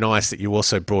so nice that you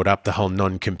also brought up the whole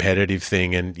non-competitive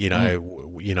thing, and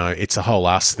it's a whole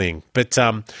us thing. But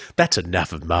that's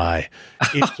enough of my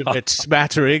intimate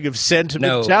smattering of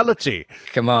sentimentality. No.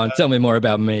 Come on, tell me more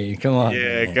about me. Come on.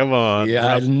 Yeah, come on.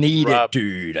 Yeah, I need it,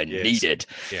 dude. I need it.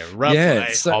 Yeah, rub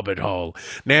my hobbit hole.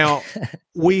 Now,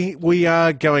 we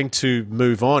are going to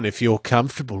move on, if you're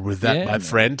comfortable with that, my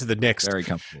friend, to the next. Very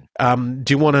comfortable.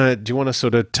 Do you want to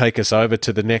sort of take us over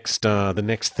to the next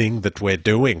thing that we're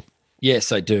doing?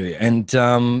 Yes, I do. And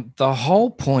the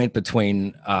whole point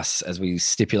between us, as we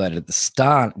stipulated at the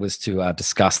start, was to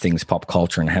discuss things pop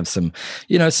culture and have some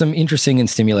interesting and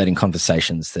stimulating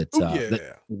conversations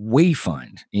that we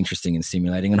find interesting and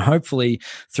stimulating. And hopefully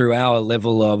through our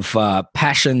level of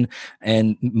passion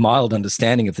and mild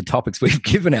understanding of the topics we've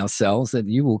given ourselves, that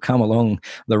you will come along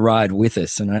the ride with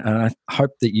us. And I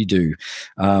hope that you do.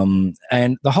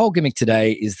 And the whole gimmick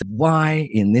today is why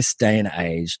in this day and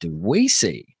age do we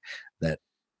see that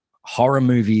horror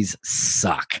movies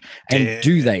suck, and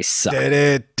do they suck?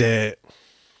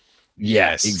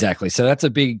 Yes, exactly. So that's a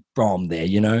big bomb there,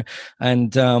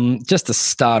 And just to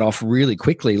start off really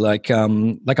quickly,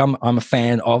 I'm a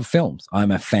fan of films.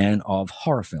 I'm a fan of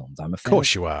horror films. I'm a fan. Of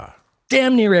course you are.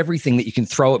 Damn near everything that you can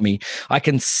throw at me, I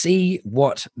can see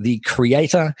what the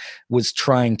creator was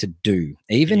trying to do.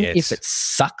 Even if it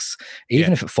sucks,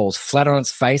 even if it falls flat on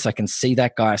its face, I can see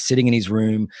that guy sitting in his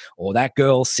room or that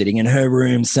girl sitting in her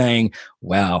room saying,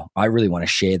 wow, I really want to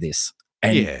share this.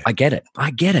 And I get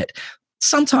it.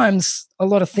 Sometimes a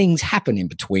lot of things happen in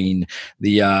between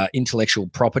the intellectual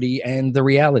property and the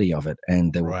reality of it.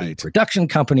 And there will be production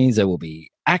companies, there will be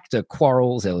actor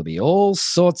quarrels, there will be all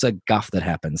sorts of guff that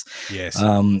happens. Yes.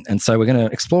 And so we're going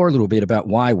to explore a little bit about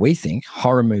why we think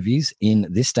horror movies in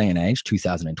this day and age,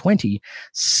 2020,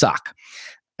 suck.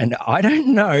 And I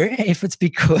don't know if it's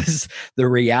because the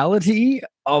reality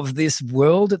of this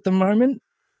world at the moment,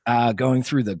 going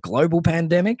through the global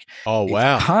pandemic,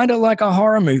 it's kind of like a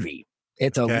horror movie.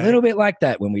 It's a little bit like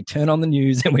that when we turn on the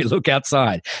news and we look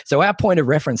outside. So our point of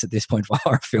reference at this point for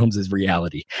horror films is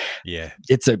reality. Yeah.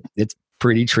 It's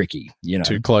pretty tricky,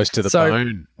 Too close to the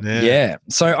bone. Yeah.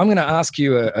 So I'm going to ask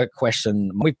you a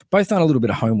question. We've both done a little bit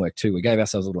of homework too. We gave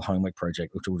ourselves a little homework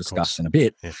project, which we'll discuss in a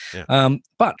bit. Yeah.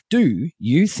 But do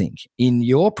you think, in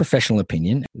your professional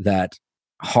opinion, that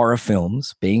horror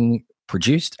films being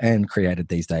produced and created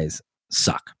these days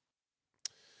suck?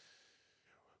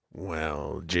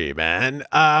 Well, gee, man,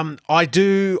 I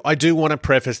do want to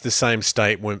preface the same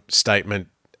statement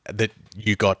that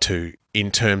you got to,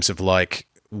 in terms of like,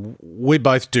 we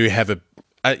both do have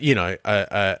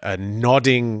a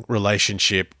nodding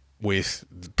relationship with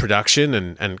production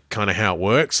and kind of how it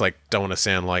works. Like, don't want to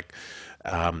sound like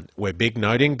we're big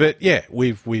noting, but yeah,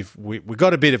 we've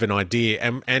got a bit of an idea,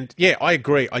 and yeah, I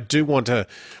agree. I do want to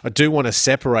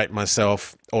separate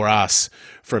myself or us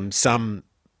from some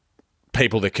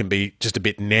people that can be just a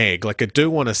bit nag. Like, I do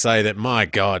want to say that, my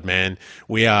God, man,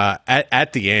 we are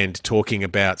at the end talking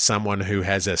about someone who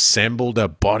has assembled a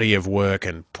body of work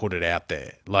and put it out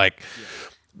there. Like,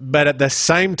 but at the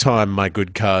same time, my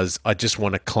good cuz, I just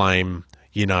want to claim,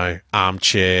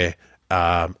 armchair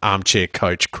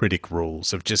coach critic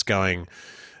rules of just going,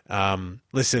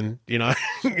 listen,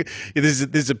 this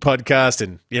is a podcast,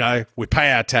 and, we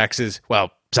pay our taxes.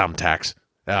 Well, some tax.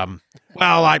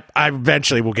 I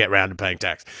eventually will get around to paying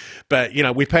tax, but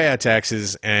we pay our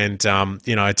taxes, and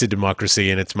it's a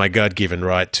democracy, and it's my God-given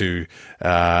right to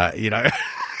to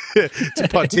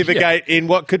pontificate in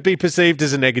what could be perceived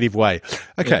as a negative way.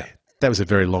 Okay, that was a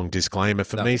very long disclaimer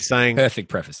for me saying perfect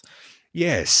preface.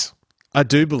 Yes, I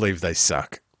do believe they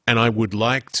suck, and I would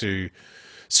like to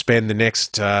spend the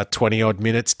next 20 odd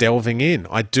minutes delving in.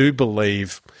 I do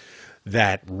believe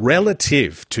that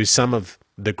relative to some of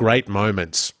the great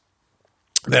moments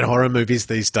that horror movies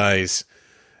these days,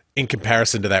 in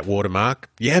comparison to that watermark,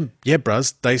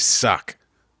 bruz, they suck.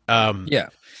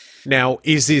 Now,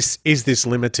 is this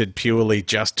limited purely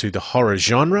just to the horror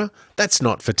genre? That's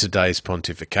not for today's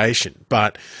pontification,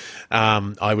 but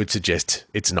I would suggest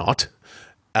it's not.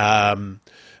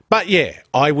 But yeah,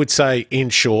 I would say,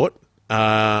 in short,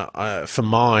 for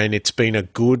mine, it's been a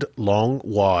good long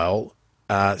while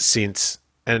since,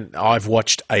 and I've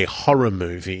watched a horror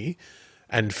movie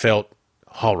and felt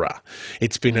horror.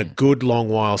 It's been a good long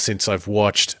while since I've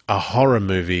watched a horror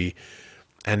movie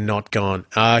and not gone,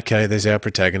 okay, there's our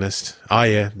protagonist. Oh,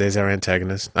 yeah, there's our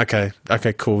antagonist. Okay,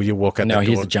 cool, you walk out the door. No,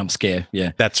 here's a jump scare,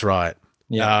 yeah. That's right.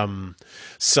 Yeah.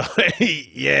 So,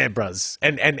 yeah, bruz.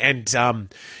 And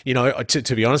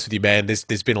to be honest with you, man,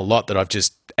 there's been a lot that I've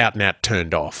just out and out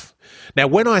turned off. Now,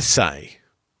 when I say,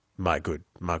 my good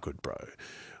bro,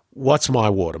 what's my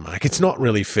watermark? It's not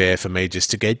really fair for me just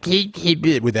to go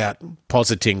without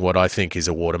positing what I think is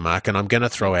a watermark, and I'm going to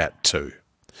throw out two.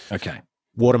 Okay.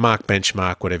 Watermark,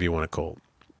 benchmark, whatever you want to call.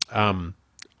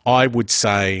 I would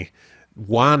say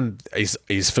one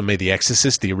is for me The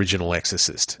Exorcist, the original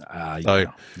Exorcist. What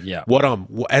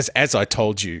as I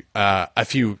told you a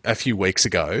few weeks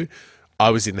ago, I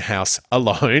was in the house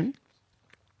alone,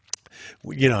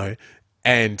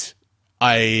 and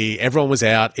everyone was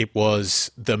out. It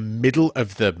was the middle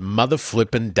of the mother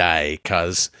flippin' day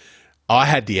because I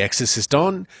had The Exorcist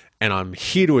on, and I'm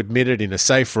here to admit it, in a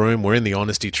safe room. We're in the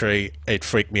honesty tree. It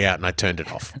freaked me out, and I turned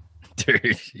it off.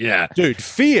 Dude, yeah. Dude,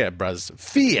 fear, bros.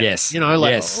 Fear. Yes.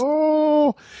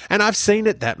 Oh. And I've seen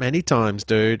it that many times,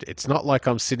 dude. It's not like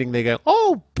I'm sitting there going,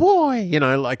 oh, boy.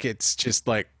 It's just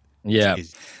like, yeah.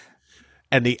 Geez.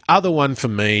 And the other one for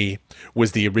me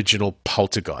was the original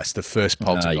Poltergeist, the first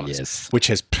Poltergeist, which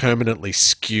has permanently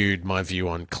skewed my view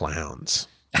on clowns.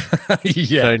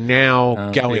 Yeah. So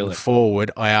now going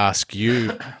forward, I ask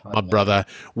you, my brother,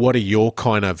 what are your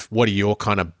kind of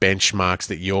benchmarks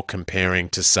that you're comparing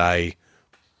to say?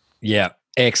 Yeah.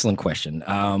 Excellent question.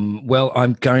 Well,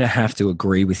 I'm going to have to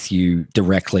agree with you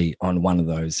directly on one of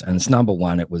those. And it's number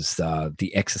one, it was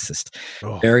The Exorcist.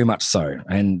 Oh. Very much so.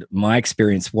 And my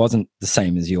experience wasn't the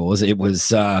same as yours. It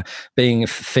was being a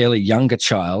fairly younger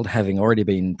child, having already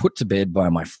been put to bed by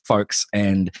my folks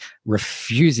and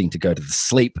refusing to go to the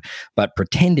sleep, but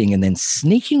pretending and then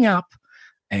sneaking up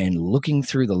and looking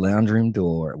through the lounge room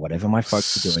door, whatever my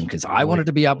folks were doing, because I wanted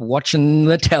to be up watching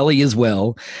the telly as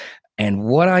well. And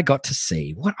what I got to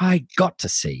see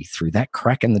through that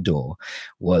crack in the door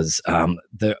was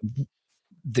the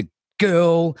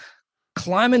girl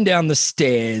climbing down the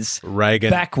stairs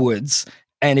backwards,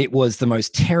 and it was the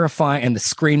most terrifying. And the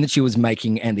scream that she was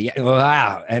making, and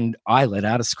and I let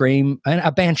out a scream,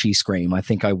 a banshee scream. I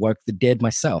think I woke the dead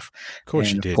myself. Of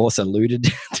course, you did. Of course,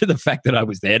 alluded to the fact that I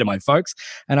was there to my folks,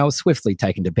 and I was swiftly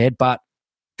taken to bed, but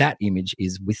that image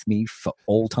is with me for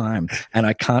all time, and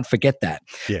I can't forget that.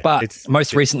 Yeah, but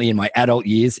most recently in my adult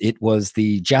years, it was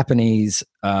the Japanese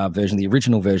version, the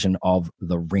original version of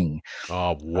The Ring.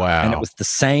 Oh, wow. And it was the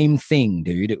same thing,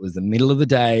 dude. It was the middle of the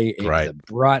day. It was a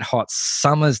bright, hot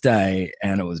summer's day,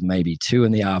 and it was maybe 2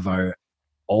 in the arvo.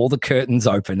 All the curtains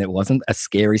open. It wasn't a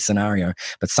scary scenario,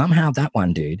 but somehow that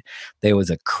one, dude, there was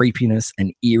a creepiness,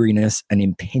 an eeriness, an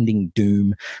impending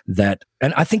doom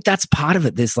and I think that's part of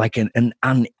it. There's like an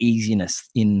uneasiness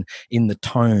in the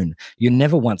tone. You're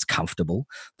never once comfortable.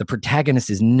 The protagonist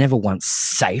is never once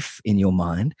safe in your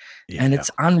mind, and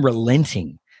it's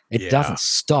unrelenting. It doesn't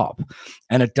stop,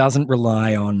 and it doesn't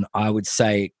rely on, I would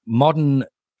say, modern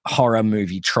horror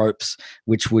movie tropes,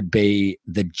 which would be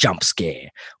the jump scare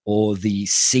or the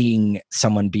seeing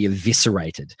someone be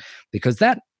eviscerated, because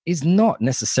that is not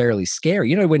necessarily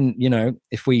scary.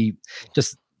 If we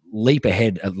just leap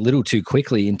ahead a little too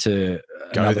quickly into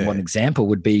another one example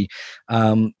would be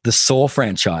the Saw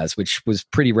franchise, which was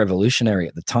pretty revolutionary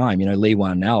at the time. Leigh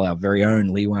Whannell, our very own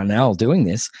Leigh Whannell, doing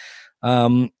this.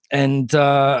 And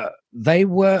they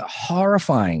were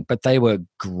horrifying, but they were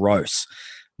gross.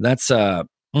 That's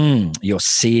you're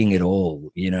seeing it all,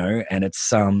 and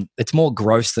it's more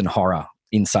gross than horror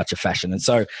in such a fashion. And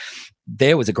so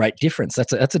there was a great difference.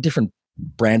 That's a different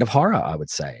brand of horror, I would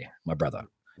say, my brother.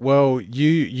 Well,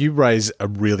 you raise a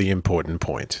really important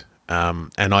point.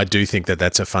 And I do think that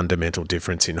that's a fundamental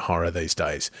difference in horror these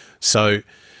days. So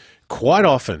quite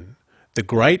often the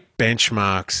great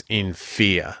benchmarks in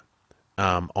fear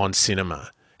on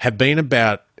cinema have been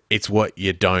about it's what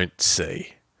you don't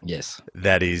see. Yes.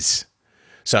 That is...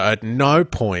 So at no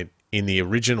point in the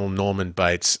original Norman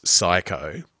Bates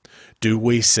Psycho do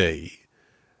we see,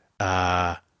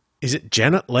 is it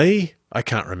Janet Leigh? I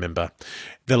can't remember.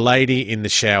 The lady in the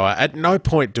shower. At no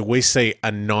point do we see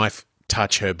a knife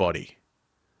touch her body.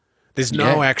 There's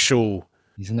no actual...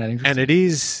 Isn't that interesting? And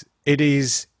it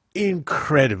is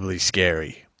incredibly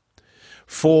scary.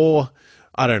 For,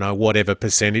 I don't know, whatever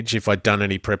percentage, if I'd done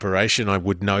any preparation, I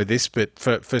would know this, but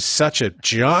for such a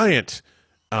giant...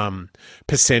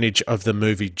 percentage of the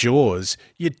movie Jaws,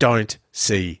 you don't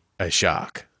see a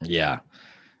shark. Yeah.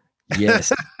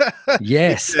 Yes.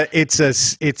 Yes. It's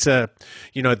a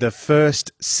the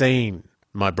first scene,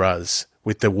 my bros,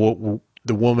 with the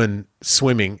woman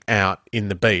swimming out in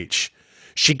the beach.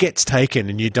 She gets taken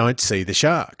and you don't see the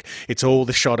shark. It's all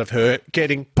the shot of her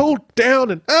getting pulled down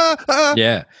and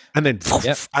yeah, and then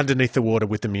underneath the water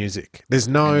with the music. There's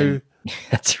no.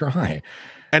 That's right.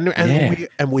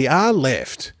 And we are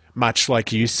left, much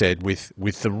like you said, with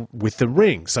the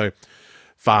Ring. So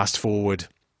fast forward,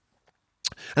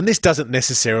 and this doesn't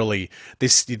necessarily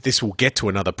this will get to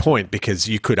another point, because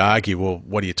you could argue, well,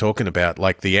 what are you talking about?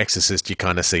 Like The Exorcist, you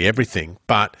kind of see everything,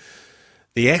 but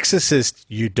The Exorcist,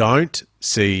 you don't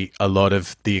see a lot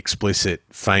of the explicit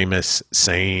famous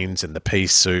scenes and the pea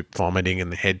soup vomiting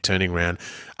and the head turning around.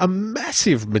 A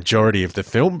massive majority of the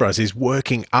film, bros, is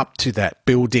working up to that,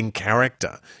 building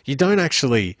character. You don't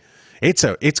actually...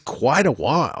 It's quite a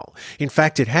while. In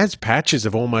fact, it has patches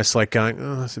of almost like going,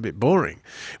 oh, it's a bit boring.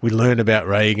 We learn about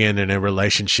Reagan and her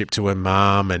relationship to her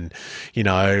mum, and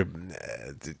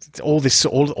all this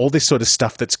sort of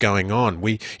stuff that's going on.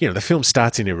 The film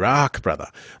starts in Iraq, brother.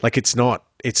 Like it's not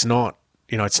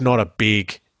a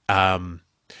big.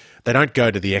 They don't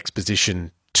go to the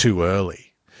exposition too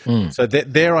early. So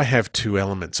there I have two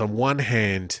elements. On one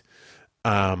hand,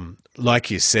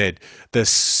 like you said, the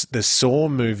Saw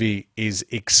movie is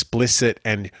explicit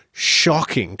and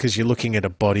shocking because you're looking at a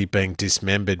body being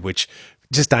dismembered, which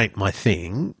just ain't my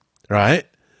thing, right?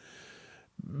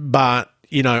 But,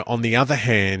 on the other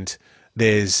hand,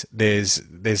 there's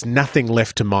nothing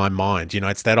left to my mind.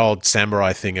 It's that old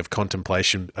samurai thing of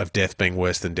contemplation of death being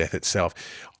worse than death itself.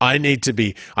 I need to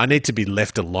be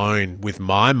left alone with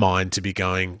my mind to be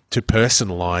going to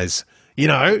personalize.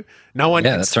 No one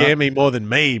can scare me more than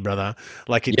me, brother.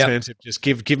 Like in terms of just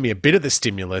give me a bit of the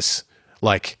stimulus.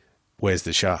 Like, where's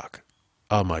the shark?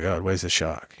 Oh my God, where's the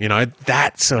shark?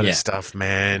 That sort of stuff,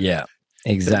 man. Yeah,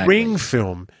 exactly. The Ring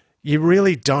film, you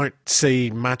really don't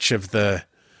see much of the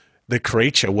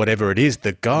creature, whatever it is,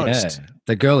 the ghost. Yeah.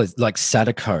 The girl is like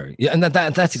Sadako. Yeah, and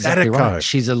that's exactly Sadako. right.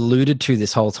 She's alluded to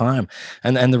this whole time.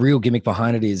 And the real gimmick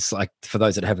behind it is, like, for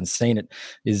those that haven't seen it,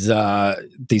 is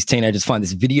these teenagers find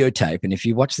this videotape. And if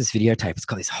you watch this videotape, it's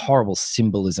got this horrible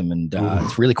symbolism, and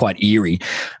it's really quite eerie.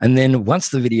 And then once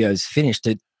the video is finished,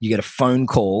 you get a phone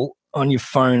call on your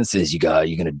phone that says, you're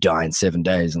going to die in 7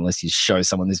 days unless you show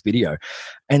someone this video.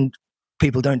 And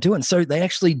people don't do it. And so they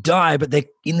actually die, but they're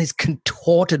in this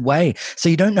contorted way. So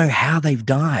you don't know how they've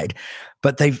died,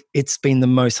 but it's been the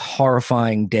most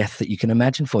horrifying death that you can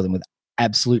imagine for them, with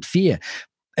absolute fear.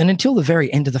 And until the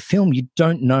very end of the film, you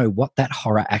don't know what that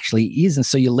horror actually is. And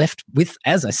so you're left with,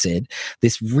 as I said,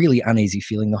 this really uneasy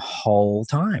feeling the whole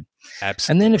time.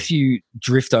 Absolutely. And then if you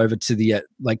drift over to the,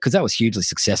 because that was hugely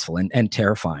successful and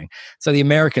terrifying. So the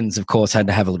Americans, of course, had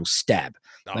to have a little stab.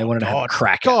 They wanted to have a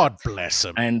crack. God bless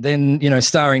them. And then,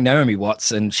 starring Naomi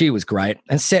Watts, and she was great.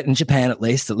 And set in Japan, at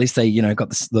least they, got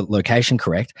the location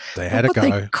correct. They had to go.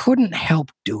 What they couldn't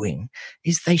help doing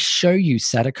is they show you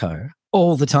Sadako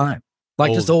all the time.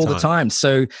 Like, just all the time.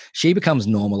 So she becomes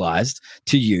normalized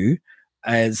to you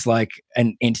as like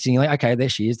an entity. You're like, okay, there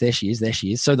she is, there she is, there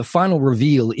she is. So the final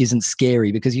reveal isn't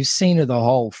scary because you've seen her the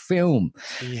whole film,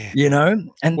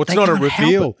 And it's not a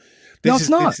reveal. It's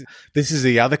not. This is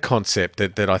the other concept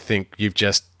that I think you've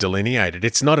just delineated.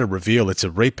 It's not a reveal, it's a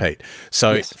repeat.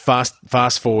 So yes.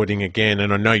 fast forwarding again,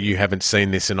 and I know you haven't seen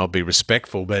this, and I'll be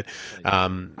respectful, but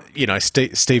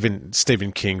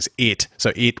Stephen King's It,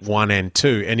 so It 1 and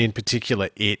 2, and in particular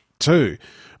It 2.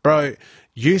 Bro,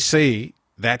 you see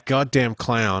that goddamn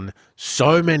clown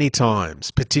so many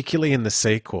times, particularly in the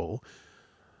sequel.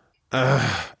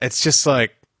 It's just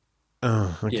like,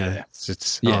 okay.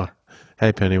 Yeah.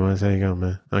 Hey, Pennywise, how you going,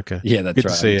 man? Okay. Yeah, that's good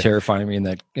right. To see you. Terrifying me in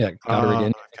that gutter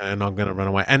again. Okay, and I'm going to run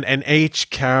away. And each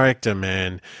character,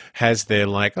 man, has their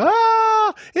like,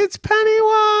 it's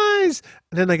Pennywise,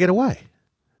 and then they get away.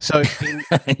 So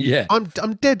yeah,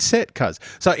 I'm dead set, cuz.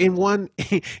 So in one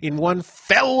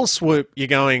fell swoop, you're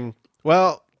going,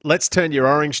 well, let's turn your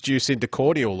orange juice into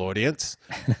cordial, audience,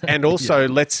 and also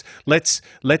let's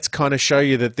kind of show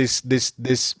you that this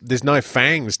there's no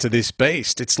fangs to this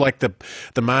beast. It's like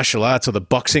the martial arts or the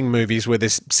boxing movies where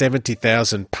there's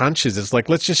 70,000 punches. It's like,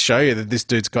 let's just show you that this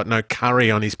dude's got no curry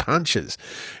on his punches.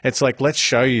 It's like, let's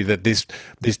show you that this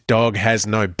dog has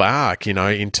no bark,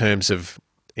 in terms of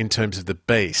the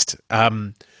beast.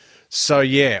 So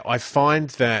yeah, I find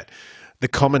that the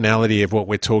commonality of what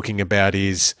we're talking about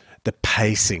is the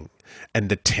pacing and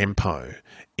the tempo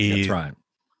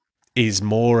is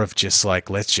more of just like,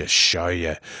 let's just show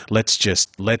you. Let's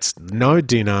no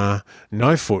dinner,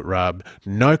 no foot rub,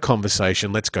 no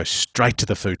conversation. Let's go straight to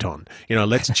the futon.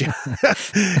 Let's just,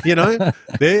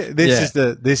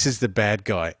 this is the bad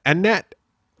guy. And that,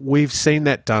 we've seen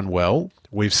that done well.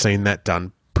 We've seen that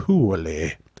done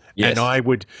poorly. Yes. And I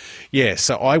would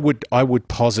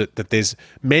posit that there's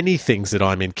many things that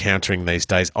I'm encountering these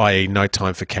days, i.e. no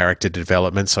time for character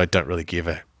development, so I don't really give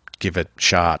a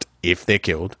shart if they're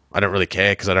killed. I don't really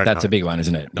care because I don't know. That's a big one,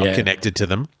 isn't it? Not connected to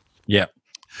them. Yeah.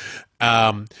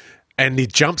 And the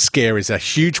jump scare is a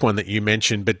huge one that you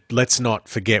mentioned, but let's not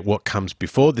forget what comes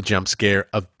before the jump scare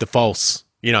of the false,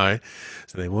 So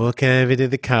they walk over to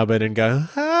the cupboard and go,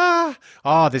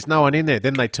 there's no one in there.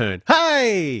 Then they turn,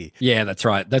 hey! Yeah, that's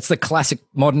right. That's the classic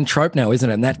modern trope now, isn't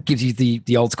it? And that gives you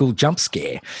the old school jump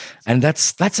scare. And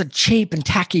that's a cheap and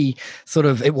tacky sort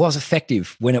of, it was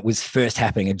effective when it was first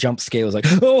happening. A jump scare was like,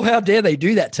 oh, how dare they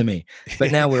do that to me?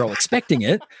 But now we're all expecting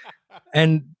it.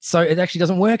 And so it actually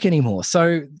doesn't work anymore.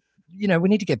 So we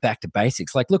need to get back to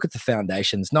basics. Like, look at the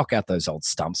foundations, knock out those old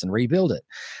stumps and rebuild it.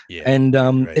 Yeah, and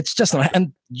right. It's just not.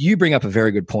 And you bring up a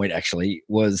very good point, actually,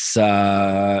 was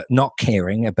not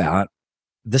caring about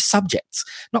the subjects,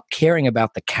 not caring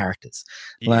about the characters.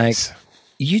 Yes. Like,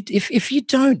 if you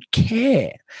don't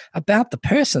care about the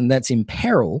person that's in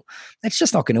peril, that's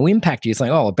just not going to impact you. It's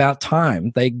like, oh, about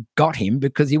time they got him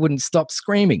because he wouldn't stop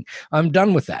screaming. I'm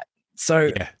done with that.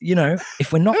 So,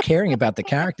 if we're not caring about the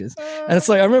characters, and it's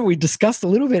like, I remember we discussed a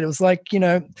little bit, it was like,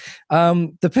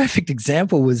 the perfect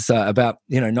example was about,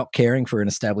 not caring for an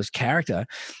established character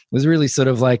was really sort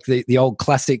of like the old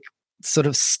classic sort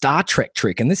of Star Trek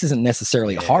trick. And this isn't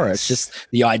necessarily horror, it's just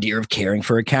the idea of caring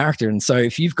for a character. And so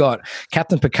if you've got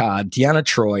Captain Picard, Deanna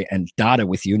Troi, and Data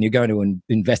with you, and you're going to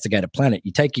investigate a planet,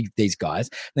 you take these guys,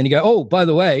 then you go, oh, by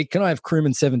the way, can I have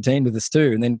Crewman 17 with us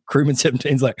too? And then Crewman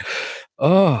 17's like,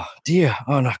 oh dear,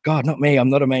 oh no, God, not me.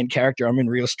 I'm not a main character. I'm in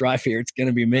real strife here. It's going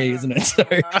to be me, isn't it? So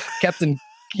Captain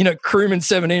Crewman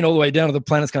 17 all the way down to the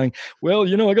planet's going,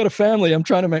 well, I got a family. I'm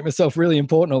trying to make myself really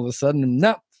important all of a sudden. And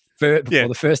no, before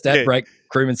the first ad break,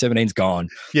 Crewman 17's gone.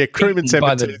 Yeah, Crewman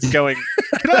 17's going,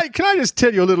 can I just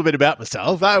tell you a little bit about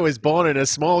myself? I was born in a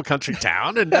small country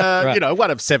town and, right.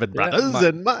 One of 7 brothers.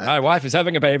 And my wife is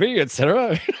having a baby,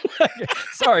 etc.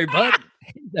 Sorry, bud.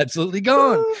 He's absolutely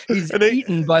gone. He's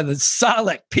eaten by the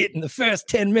Sarlacc pit in the first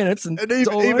 10 minutes. And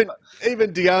even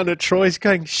Deanna Troi's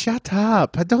going, shut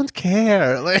up. I don't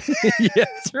care. Yeah,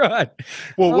 that's right.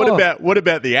 Well, what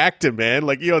about the actor, man?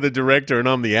 Like, you're the director and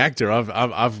I'm the actor.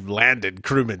 I've landed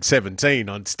Crewman 17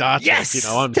 on Star Trek. Yes,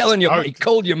 I'm telling you, he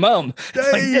called your mum.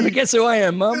 Like, never guess who I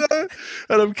am, mum.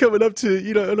 And I'm coming up to,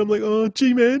 and I'm like, oh,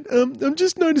 gee, man, I'm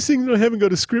just noticing that I haven't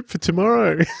got a script for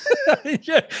tomorrow.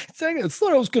 Yeah, exactly. I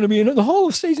thought I was going to be in the whole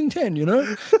of season 10,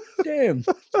 Damn.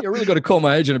 I really got to call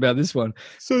my agent about this one.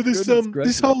 So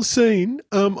this whole scene,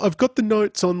 I've got the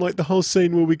notes on like the whole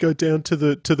scene where we go down to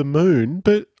the moon,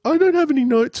 but I don't have any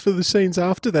notes for the scenes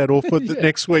after that or for the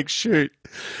next week's shoot.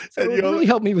 So it would really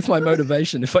help me with my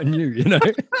motivation if I knew,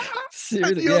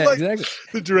 Seriously, exactly.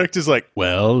 The director's like,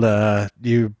 well,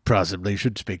 you possibly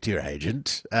should speak to your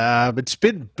agent. It's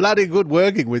been bloody good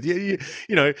working with you.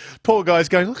 Poor guy's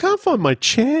going, I can't find my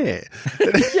chair.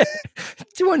 Yeah.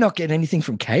 Do I not get anything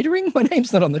from catering? My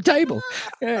name's not on the table.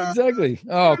 Yeah, exactly.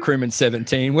 Oh, Crewman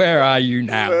 17, where are you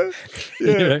now?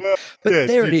 There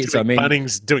it is.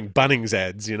 Doing Bunnings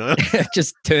ads,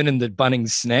 just turning the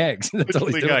Bunnings snags. That's all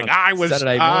he's doing. I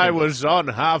was on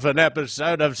half an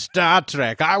episode of Star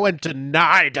Trek. I went to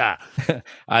NIDA.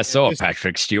 I saw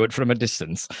Patrick Stewart from a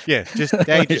distance. Yeah,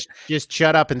 just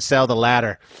shut up and sell the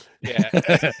ladder.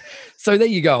 Yeah. So there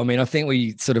you go. I mean, I think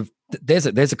we sort of there's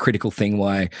a critical thing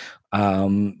why,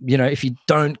 if you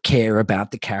don't care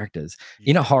about the characters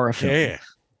in a horror film,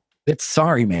 it's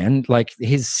sorry, man. Like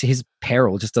his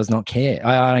peril just does not care.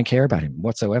 I don't care about him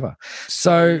whatsoever.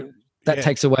 So that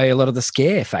takes away a lot of the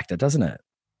scare factor, doesn't it?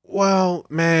 Well,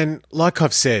 man, like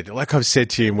I've said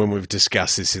to you when we've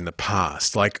discussed this in the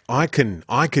past, like I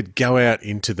could go out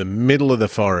into the middle of the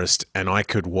forest and I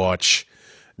could watch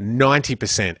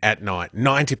 90% at night,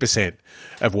 90%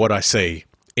 of what I see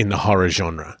in the horror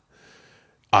genre.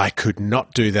 I could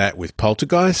not do that with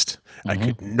Poltergeist. I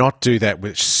could not do that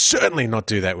certainly not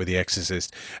do that with The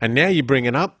Exorcist. And now you bring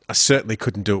it up, I certainly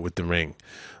couldn't do it with The Ring.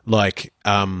 Like,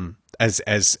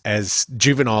 as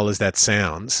juvenile as that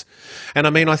sounds. And I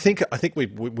mean, I think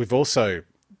we've also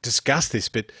discussed this,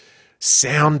 but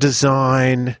sound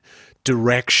design,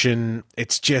 direction,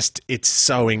 it's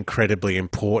so incredibly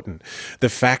important. The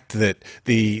fact that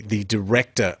the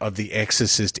director of The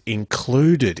Exorcist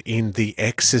included in the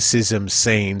exorcism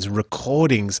scenes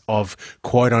recordings of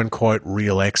quote unquote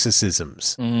real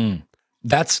exorcisms.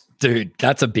 That's a big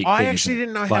thing. I actually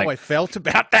didn't know how I felt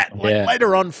about that.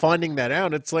 Later on finding that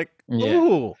out, it's like,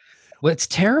 ooh. Well, it's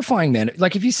terrifying, man.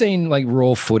 Like, have you seen like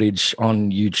raw footage on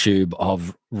YouTube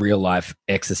of real life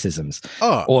exorcisms?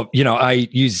 Or, I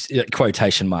use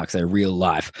quotation marks, they're real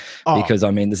life, because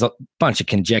I mean, there's a bunch of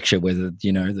conjecture whether,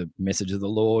 the message of the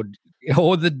Lord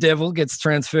or the devil gets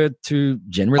transferred to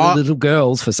generally little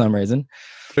girls for some reason.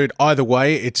 Dude, either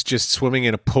way, it's just swimming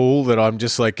in a pool that I'm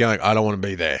just like going, I don't want to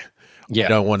be there. Yeah, I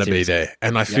don't want to be there.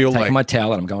 And I feel like my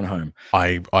towel and I'm going home.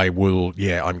 I will,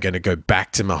 I'm going to go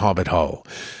back to my hobbit hole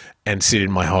and sit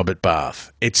in my hobbit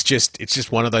bath. It's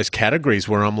just one of those categories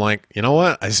where I'm like, you know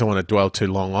what? I just don't want to dwell too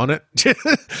long on it.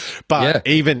 But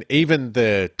even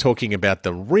the talking about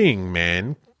The Ring,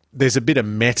 man, there's a bit of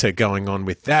meta going on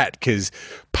with that because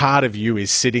part of you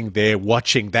is sitting there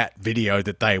watching that video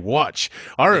that they watch.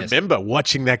 I remember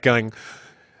watching that going,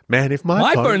 man, if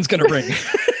my phone's going to ring.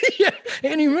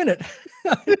 any minute.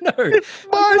 I know.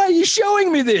 Why are you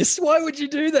showing me this? Why would you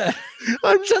do that?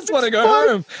 I just want to go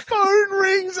home. Phone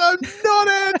rings. I'm not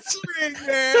answering,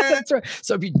 man. That's right.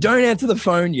 So if you don't answer the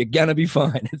phone, you're gonna be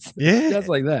fine. It's just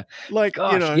like that. Like,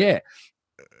 gosh, you know, yeah.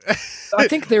 I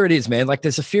think there it is, man. Like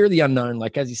there's a fear of the unknown.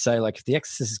 Like as you say, like if The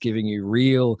Exorcist is giving you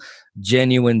real,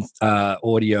 genuine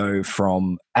audio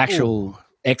from actual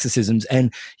exorcisms,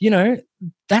 and you know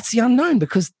that's the unknown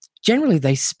because generally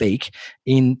they speak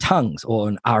in tongues or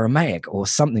an Aramaic or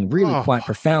something really quite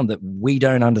profound that we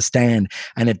don't understand,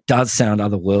 and it does sound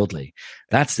otherworldly.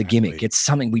 That's the gimmick. It's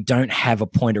something we don't have a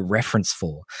point of reference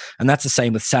for, and that's the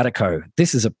same with Sadako.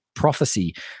 This is a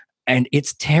prophecy, and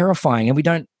it's terrifying, and we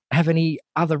don't have any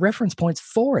other reference points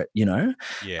for it, you know?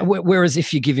 Yeah. Whereas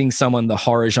if you're giving someone the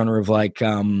horror genre of like,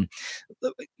 you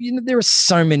know, there are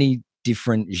so many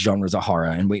different genres of horror,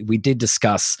 and we did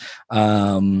discuss, you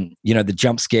know, the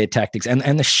jump scare tactics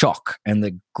and the shock and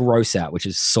the gross out, which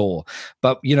is Saw.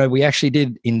 But, you know, we actually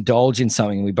did indulge in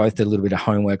something. We both did a little bit of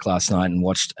homework last night and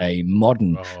watched a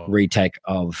modern retake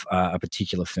of a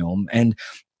particular film. And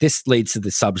this leads to the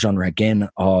subgenre again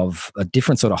of a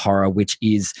different sort of horror, which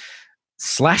is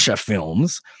slasher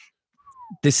films.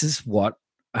 This is what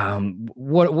are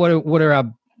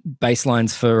our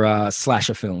baselines for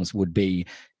slasher films would be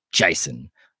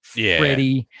Jason,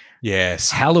 Freddy,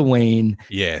 Halloween,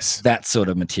 that sort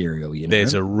of material. You know,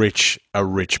 there's a rich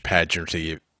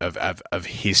pageantry of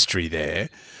history there.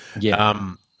 Yeah.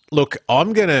 Look,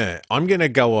 I'm gonna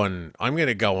go on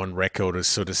record as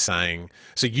sort of saying.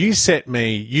 So you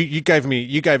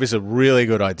gave us a really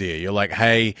good idea. You're like,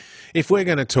 hey, if we're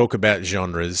going to talk about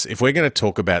genres, if we're going to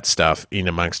talk about stuff in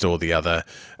amongst all the other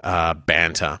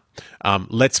banter,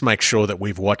 let's make sure that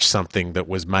we've watched something that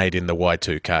was made in the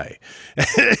Y2K.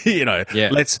 You know,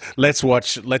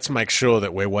 let's make sure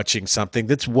that we're watching something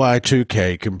that's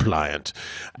Y2K compliant.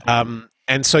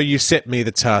 And so you set me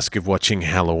the task of watching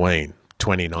Halloween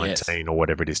 2019 or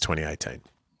whatever it is, 2018.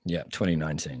 Yeah,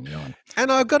 2019.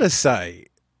 And I've got to say,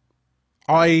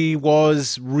 I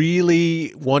was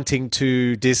really wanting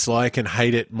to dislike and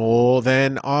hate it more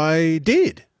than I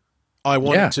did. I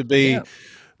wanted to be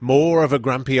more of a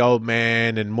grumpy old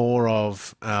man and more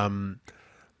of,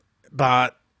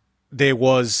 but there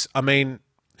was, I mean,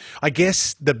 I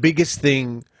guess the biggest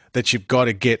thing that you've got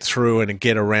to get through and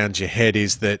get around your head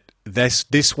is that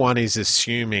this one is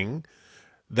assuming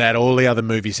that all the other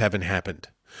movies haven't happened.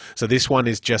 So this one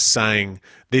is just saying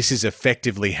this is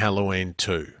effectively Halloween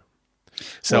 2.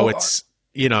 So it's,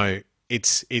 you know,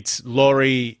 it's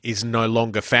Laurie is no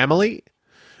longer family.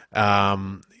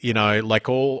 You know, like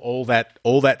all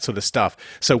that sort of stuff.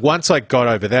 So once I got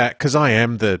over that, because I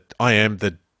am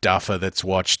the duffer that's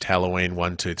watched Halloween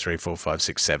 1, 2, 3, 4, 5,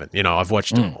 6, 7. You know, I've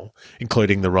watched them all,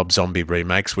 including the Rob Zombie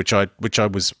remakes, which I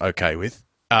was okay with.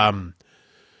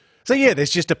 So yeah, there's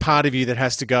just a part of you that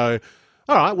has to go,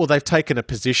 all right, well, they've taken a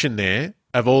position there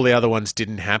of all the other ones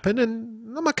didn't happen,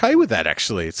 and I'm okay with that,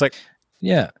 actually. It's like,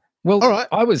 yeah, well, all right.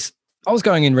 I was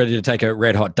going in ready to take a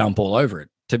red hot dump all over it,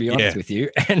 to be honest with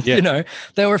you. And, you know,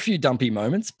 there were a few dumpy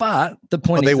moments, but the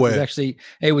point is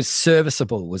it was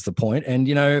serviceable was the point. And,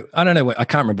 you know, I don't know, I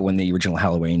can't remember when the original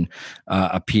Halloween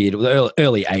appeared,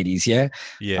 early 80s,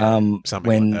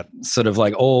 when like that. Sort of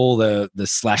like all the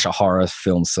slasher horror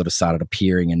films sort of started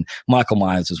appearing, and Michael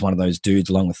Myers was one of those dudes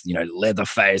along with, you know,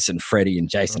 Leatherface and Freddy and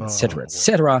Jason, et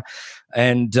cetera.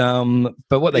 And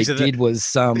but what they did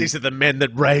was these are the men that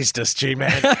raised us,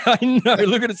 G-Man. I know.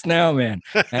 Look at us now, man.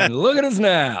 And look at us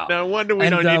now. No wonder we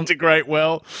don't integrate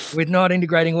well. We're not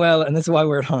integrating well, and that's why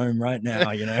we're at home right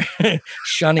now, you know,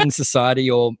 shunning society,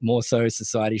 or more so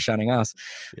society shunning us.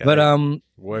 Yeah, but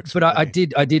I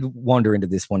did wander into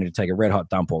this wanting to take a red hot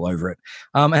dump all over it.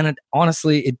 And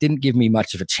honestly, it didn't give me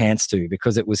much of a chance to,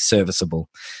 because it was serviceable.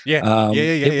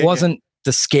 It wasn't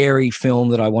the scary film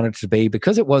that I wanted it to be,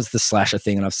 because it was the slasher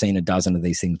thing, and I've seen a dozen of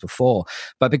these things before.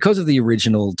 But because of the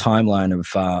original timeline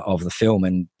of the film,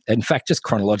 and in fact, just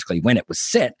chronologically when it was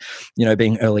set, you know,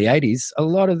 being early 80s, a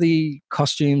lot of the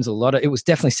costumes, it was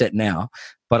definitely set now,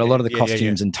 but a lot of the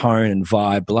costumes and tone and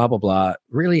vibe, blah, blah, blah,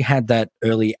 really had that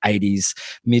early 80s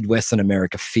Midwestern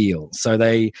America feel. So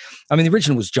the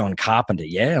original was John Carpenter.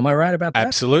 Yeah. Am I right about that?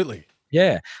 Absolutely.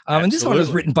 Yeah. And this one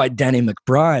was written by Danny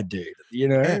McBride, dude, you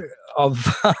know,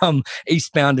 of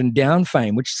Eastbound and Down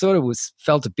fame, which sort of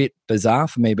felt a bit bizarre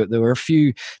for me, but there were a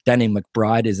few Danny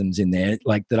McBride-isms in there,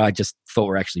 like, that I just thought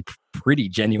were actually pretty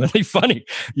genuinely funny,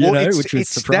 which was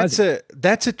surprising.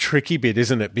 That's a tricky bit,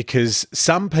 isn't it? Because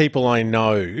some people I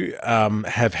know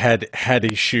have had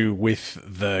issue with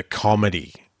the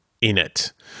comedy in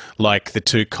it, like the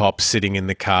two cops sitting in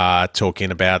the car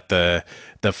talking about the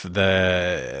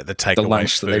the takeaway The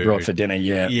lunch food. that they brought for dinner,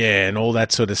 yeah. Yeah, and all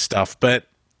that sort of stuff. But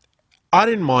I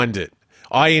didn't mind it.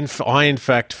 I in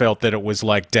fact felt that it was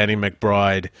like Danny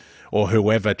McBride or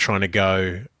whoever trying to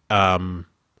go,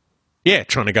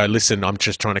 listen, I'm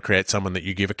just trying to create someone that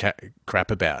you give a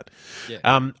crap about.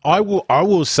 Yeah. I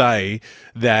will say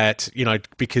that,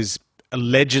 because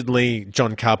allegedly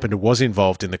John Carpenter was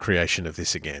involved in the creation of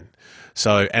this again.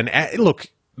 So, and look,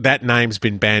 that name's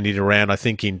been bandied around. I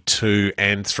think in 2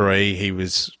 and 3 he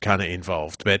was kind of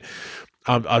involved. But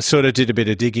I sort of did a bit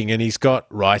of digging, and he's got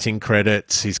writing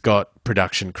credits, he's got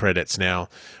production credits now.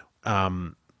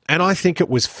 And I think it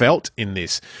was felt in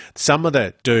this. Some of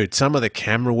the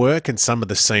camera work and some of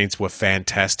the scenes were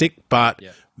fantastic, but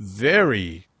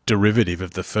very derivative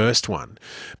of the first one.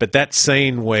 But that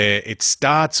scene where it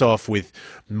starts off with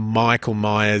Michael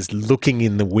Myers looking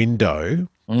in the window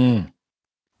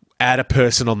at a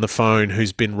person on the phone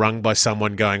who's been rung by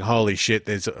someone going, holy shit,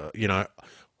 there's,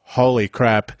 holy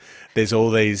crap, there's all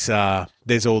these,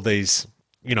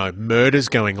 murders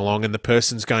going along, and the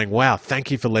person's going, wow,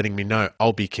 thank you for letting me know.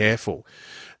 I'll be careful.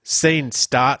 Scene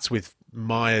starts with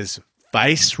Myers'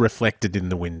 face reflected in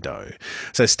the window.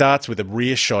 So it starts with a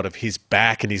rear shot of his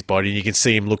back and his body, and you can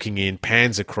see him looking in,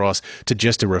 pans across to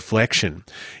just a reflection.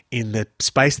 In the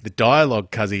space of the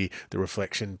dialogue, Cuzzy, the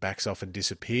reflection backs off and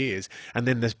disappears. And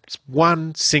then the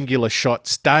one singular shot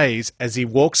stays as he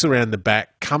walks around the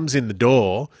back, comes in the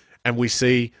door, and we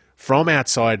see from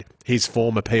outside his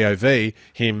former POV,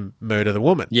 him murder the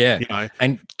woman. Yeah,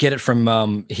 and get it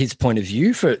from his point of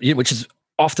view, which is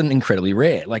often incredibly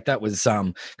rare. Like that was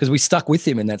because we stuck with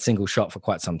him in that single shot for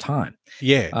quite some time.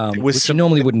 Yeah, which you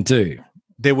normally wouldn't do.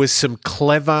 There was some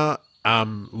clever,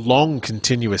 long,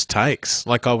 continuous takes.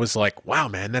 Like I was like, wow,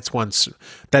 man, that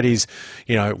is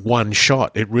one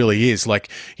shot. It really is.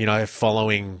 Like,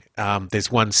 following.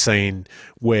 There's one scene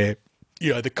where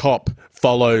the cop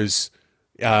follows.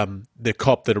 The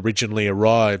cop that originally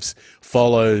arrives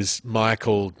follows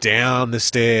Michael down the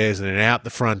stairs and then out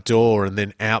the front door and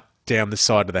then out down the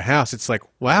side of the house. It's like,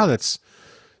 wow, that's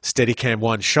Steadicam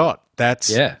one shot.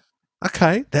 That's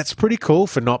okay. That's pretty cool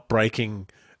for not breaking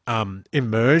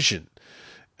immersion.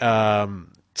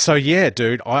 So yeah,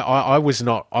 dude, I was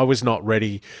not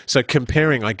ready. So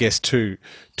comparing, I guess, two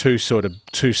sort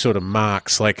of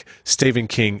marks, like Stephen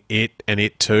King, It and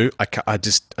It Too. I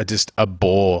just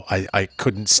abhor. I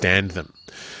couldn't stand them.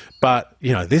 But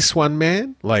this one,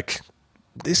 man, like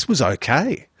this was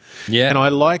okay. Yeah, and I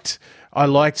liked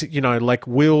like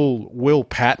Will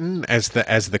Patton as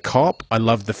the cop. I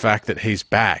love the fact that he's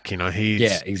back.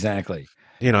 He's exactly.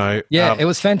 It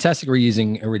was fantastic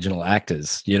reusing original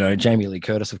actors, Jamie Lee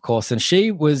Curtis, of course. And she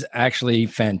was actually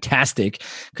fantastic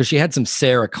because she had some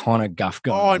Sarah Connor guff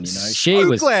going on, She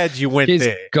was glad you went she's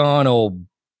there. Gone all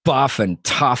buff and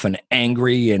tough and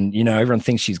angry, and, everyone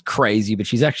thinks she's crazy, but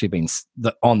she's actually been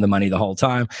on the money the whole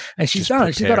time. And she's done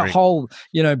it. She's got a whole,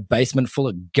 basement full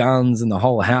of guns, and the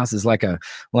whole house is like a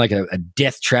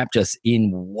death trap just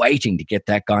in waiting to get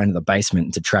that guy into the basement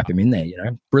and to trap him in there,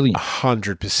 Brilliant.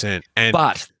 100%.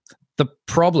 But the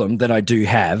problem that I do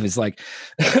have is like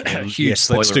a huge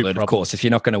spoiler alert, of course, if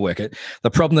you're not going to work it. The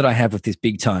problem that I have with this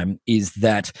big time is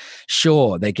that,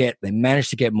 sure, they manage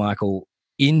to get Michael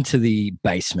into the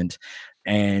basement,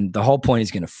 and the whole point is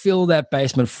going to fill that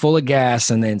basement full of gas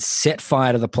and then set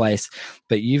fire to the place.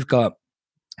 But you've got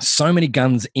so many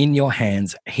guns in your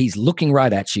hands. He's looking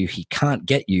right at you. He can't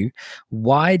get you.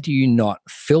 Why do you not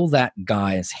fill that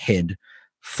guy's head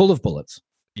full of bullets?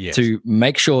 Yes. To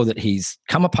make sure that he's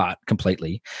come apart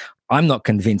completely? I'm not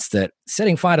convinced that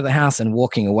setting fire to the house and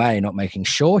walking away, not making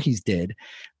sure he's dead,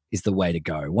 is the way to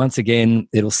go. Once again,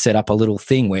 it'll set up a little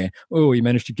thing where, he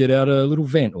managed to get out a little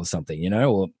vent or something,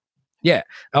 or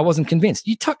I wasn't convinced.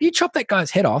 You chop that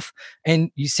guy's head off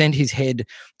and you send his head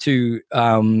to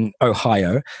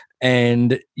Ohio,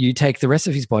 and you take the rest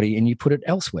of his body and you put it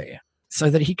elsewhere so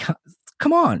that he can't.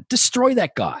 Come on, destroy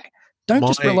that guy. Don't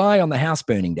just rely on the house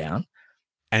burning down.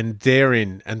 And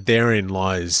therein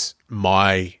lies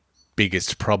my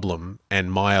biggest problem and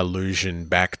my allusion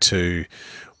back to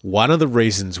one of the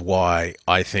reasons why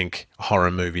I think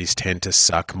horror movies tend to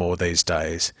suck more these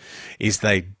days is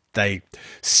they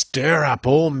stir up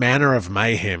all manner of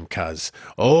mayhem,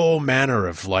 all manner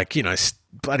of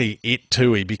bloody It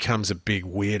Too. He becomes a big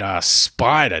weird ass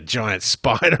giant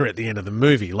spider at the end of the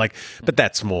movie. But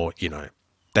that's more,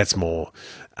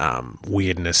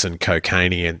 weirdness and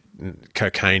cocainium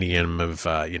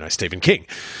of Stephen King.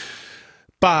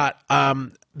 But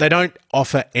they don't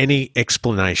offer any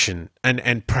explanation,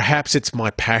 and perhaps it's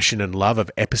my passion and love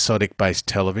of episodic-based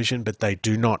television, but they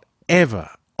do not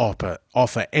ever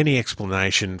offer any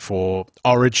explanation for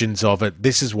origins of it.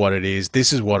 This is what it is.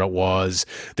 This is what it was.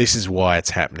 This is why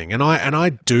it's happening. And I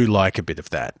do like a bit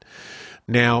of that.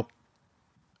 Now,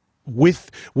 with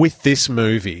this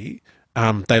movie,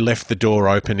 they left the door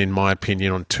open, in my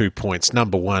opinion, on 2 points.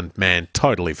 Number one, man,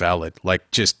 totally valid.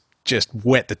 Like, just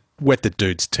wet the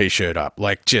dude's t-shirt up.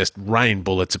 Like, just rain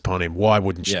bullets upon him. Why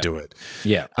wouldn't you do it?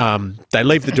 Yeah. They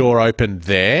leave the door open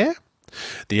there.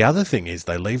 The other thing is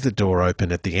they leave the door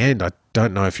open at the end. I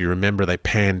don't know if you remember, they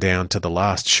pan down to the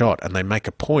last shot and they make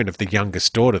a point of the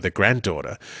youngest daughter, the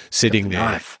granddaughter, sitting there.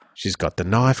 Knife. She's got the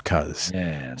knife, cuz.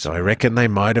 Yeah. So I reckon they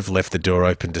might have left the door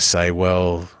open to say,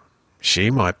 well,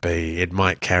 it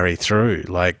might carry through.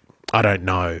 Like, I don't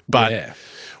know. But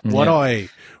what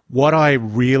I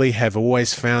really have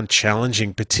always found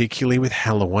challenging, particularly with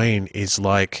Halloween, is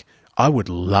like, I would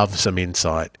love some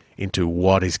insight into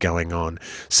what is going on.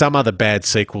 Some other bad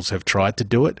sequels have tried to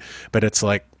do it, but it's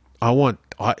like,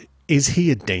 is he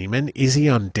a demon? Is he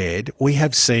undead? We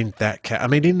have seen that. I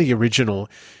mean, in the original,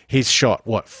 he's shot,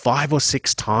 5 or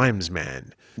 6 times,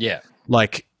 man. Yeah.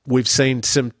 Like, we've seen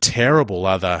some terrible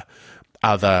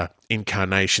other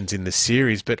incarnations in the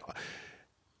series, but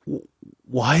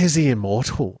why is he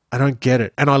immortal? I don't get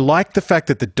it. And I like the fact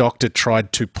that the Doctor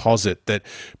tried to posit that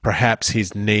perhaps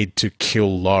his need to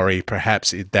kill Laurie,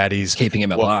 perhaps that is keeping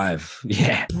him alive.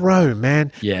 Yeah. Bro,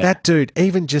 man. Yeah. That dude,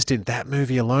 even just in that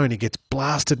movie alone, he gets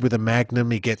blasted with a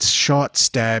magnum, he gets shot,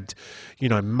 stabbed,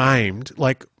 maimed.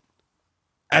 Like,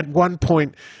 at one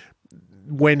point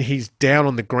when he's down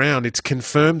on the ground, it's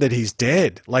confirmed that he's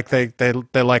dead. Like, they're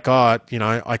like, I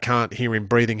can't hear him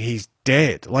breathing. He's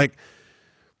dead. Like,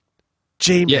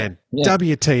 G-Man,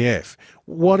 WTF.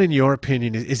 What, in your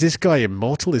opinion, is this guy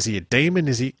immortal? Is he a demon?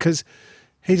 Is he... Because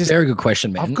he just... Very good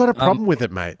question, man. I've got a problem with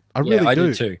it, mate. I really do. I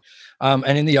do too.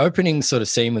 And in the opening sort of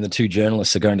scene when the 2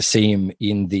 journalists are going to see him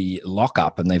in the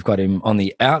lockup and they've got him on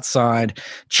the outside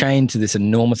chained to this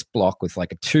enormous block with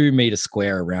like a 2-meter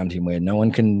square around him where no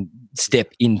one can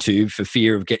step into for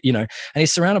fear of and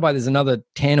he's surrounded by, there's another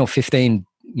 10 or 15,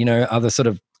 other sort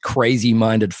of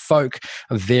crazy-minded folk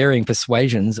of varying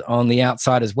persuasions on the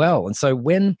outside as well. And so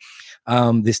when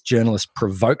this journalist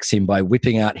provokes him by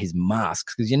whipping out his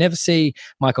masks, because you never see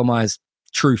Michael Myers'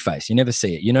 true face. You never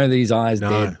see it. These eyes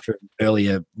dead from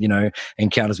earlier,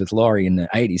 encounters with Laurie in the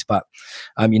 80s, but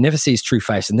you never see his true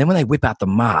face. And then when they whip out the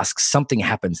masks, something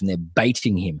happens and they're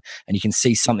baiting him and you can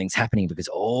see something's happening because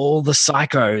all the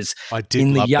psychos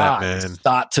in the yard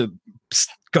start to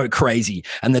go crazy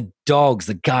and the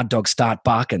guard dogs start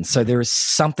barking. So there is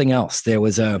something else. There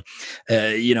was a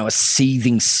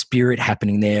seething spirit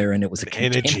happening there and it was a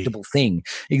contemptible thing.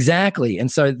 Exactly. And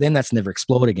so then that's never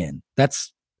explored again.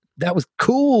 That was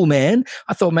cool, man.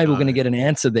 I thought maybe we're going to get an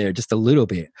answer there just a little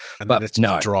bit. But it's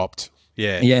just dropped.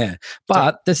 Yeah. Yeah.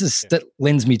 But that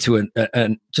lends me to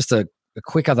just a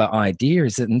quick other idea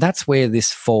and that's where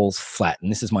this falls flat.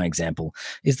 And this is my example,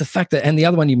 is the fact that, and the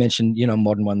other one you mentioned,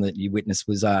 modern one that you witnessed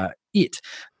was It.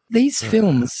 These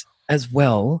films as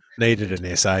well needed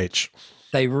an SH.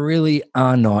 They really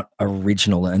are not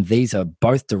original. And these are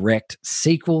both direct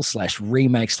sequels /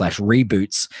 remakes /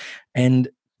 reboots. And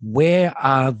where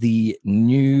are the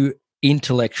new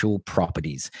intellectual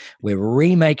properties? We're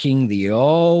remaking the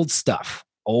old stuff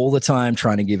all the time,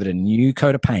 trying to give it a new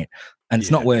coat of paint, and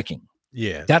it's not working.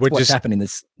 Yeah. That's what's happening.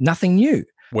 There's nothing new.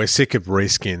 We're sick of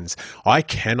reskins. I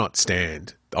cannot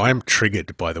stand, I am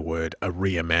triggered by the word a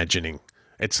reimagining.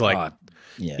 It's like,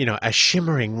 a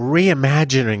shimmering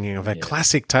reimagining of a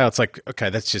classic tale. It's like, okay,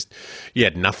 that's just, you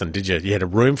had nothing, did you? You had a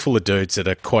room full of dudes that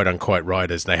are quote unquote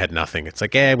writers. They had nothing. It's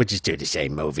like, we'll just do the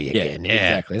same movie again. Yeah,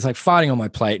 exactly. It's like fighting on my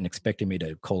plate and expecting me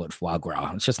to call it foie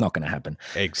gras. It's just not going to happen.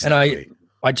 Exactly. And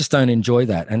I just don't enjoy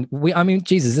that. And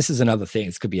Jesus, this is another thing.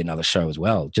 This could be another show as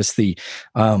well. Just the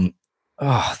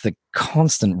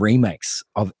constant remakes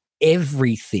of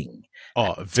everything.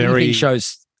 TV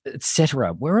shows,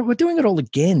 etc. We're doing it all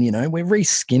again. We're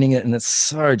reskinning it, and it's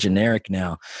so generic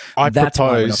now. That's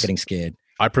why we're not getting scared.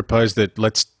 I propose that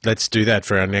let's do that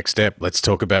for our next step. Let's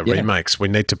talk about remakes. We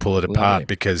need to pull it apart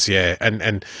because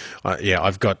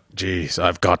I've got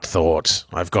thoughts.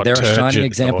 There are shining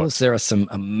examples. Thoughts. There are some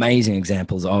amazing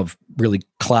examples of really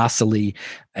classily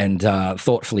and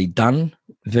thoughtfully done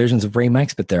versions of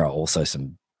remakes, but there are also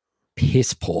some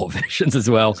piss poor versions as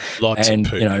well. Lots of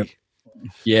poo.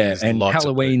 Yeah, There's and lots of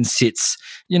Halloween sits,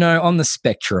 on the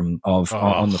spectrum of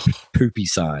on the poopy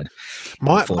side.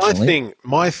 My unfortunately.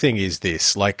 thing is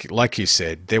this, like you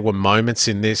said, there were moments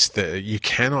in this that you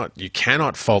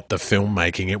cannot fault the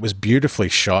filmmaking. It was beautifully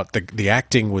shot. The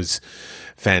acting was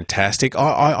fantastic.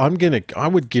 I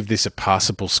would give this a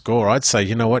passable score. I'd say,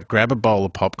 you know what, grab a bowl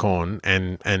of popcorn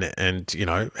and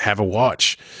have a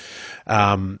watch.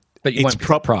 But you won't be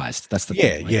surprised. That's the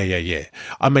thing. Yeah.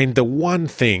 I mean, the one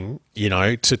thing,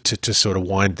 to sort of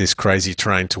wind this crazy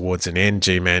train towards an end,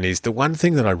 G-Man, is the one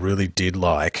thing that I really did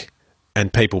like,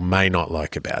 and people may not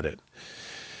like about it.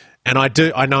 And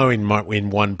I know in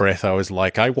one breath I was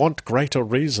like, I want greater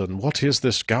reason. What is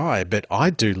this guy? But I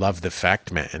do love the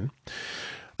fact, man,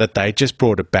 that they just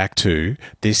brought it back to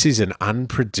this is an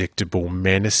unpredictable,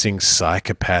 menacing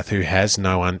psychopath who has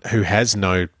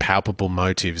no palpable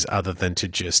motives other than to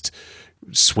just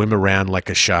swim around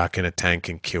like a shark in a tank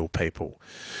and kill people.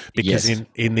 Because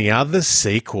in the other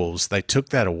sequels, they took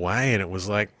that away and it was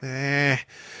like,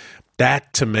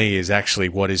 that to me is actually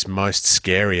what is most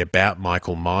scary about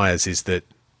Michael Myers is that,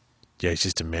 he's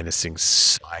just a menacing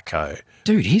psycho.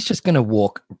 Dude, he's just going to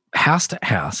walk house to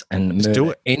house and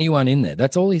murder anyone in there.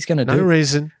 That's all he's going to do. No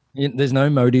reason. There's no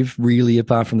motive really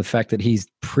apart from the fact that he's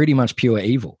pretty much pure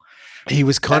evil. He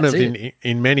was kind of,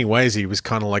 in many ways, he was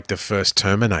kind of like the first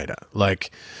Terminator.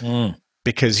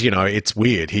 Because, it's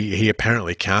weird. He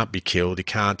apparently can't be killed. He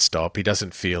can't stop. He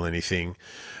doesn't feel anything.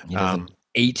 He doesn't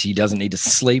eat. He doesn't need to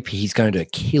sleep. He's going to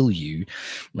kill you.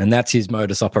 And that's his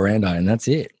modus operandi, and that's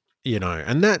it.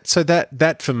 And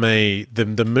that for me,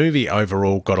 the movie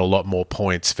overall got a lot more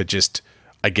points for just,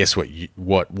 I guess what you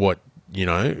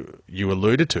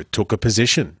alluded to. It took a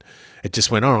position. It just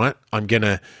went, all right, I'm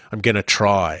gonna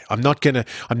try. I'm not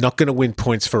gonna win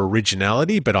points for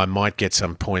originality, but I might get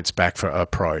some points back for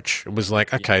approach. It was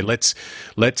like, okay, let's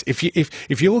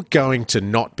if you're going to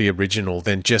not be original,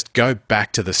 then just go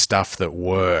back to the stuff that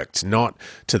worked, not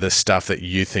to the stuff that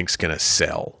you think's gonna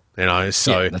sell.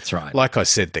 So that's right. Like I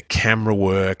said, the camera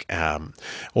work,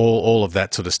 all of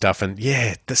that sort of stuff, and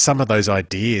some of those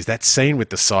ideas. That scene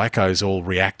with the psychos all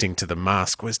reacting to the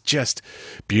mask was just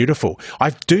beautiful.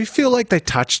 I do feel like they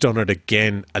touched on it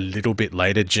again a little bit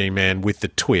later, G-Man, with the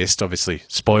twist. Obviously,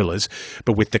 spoilers,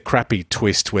 but with the crappy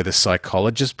twist where the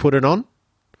psychologist put it on.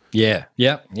 Yeah.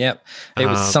 It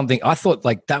was something I thought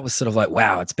like that was sort of like,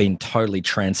 wow, it's been totally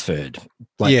transferred.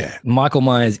 Michael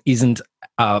Myers isn't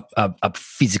a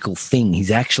physical thing.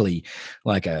 He's actually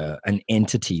like an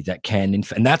entity that can,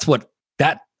 and that's what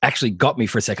that actually got me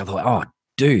for a second. I thought, oh,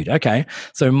 dude, okay.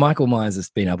 So Michael Myers has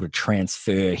been able to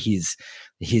transfer his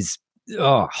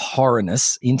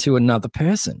horrorness into another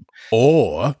person.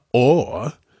 Or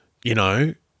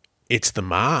it's the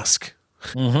mask.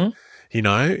 Mm-hmm.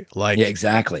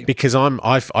 Exactly. Because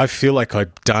I feel like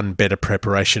I've done better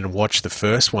preparation and watched the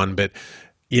first one, but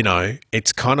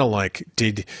it's kind of like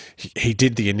he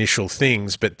did the initial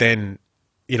things, but then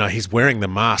he's wearing the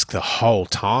mask the whole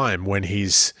time when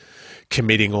he's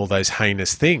committing all those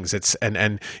heinous things.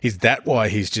 And is that why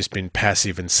he's just been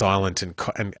passive and silent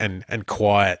and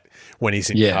quiet when he's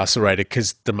incarcerated?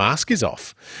 Because the mask is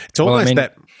off. It's almost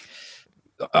that.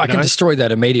 I can destroy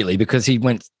that immediately because he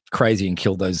went crazy and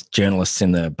killed those journalists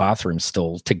in the bathroom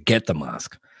stall to get the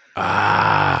mask. You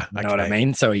know what I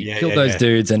mean? So he killed those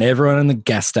dudes and everyone in the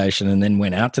gas station and then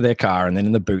went out to their car and then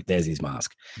in the boot, there's his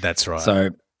mask. That's right. So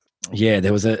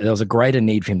there was a greater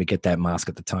need for him to get that mask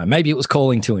at the time. Maybe it was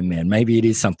calling to him, man. Maybe it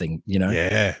is something,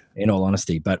 in all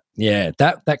honesty. But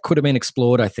that could have been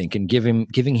explored, I think, and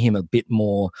giving him a bit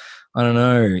more, I don't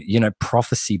know,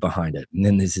 prophecy behind it. And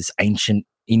then there's this ancient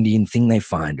Indian thing they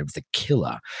find of the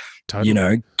killer.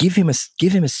 Totally. Give him a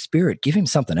spirit, give him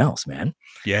something else, man.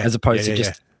 Yeah. As opposed to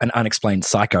just an unexplained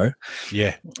psycho.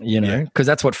 Yeah. Because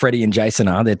that's what Freddy and Jason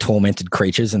are. They're tormented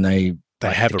creatures and they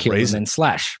have a reason and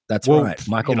slash. That's right.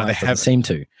 Michael Myers doesn't seem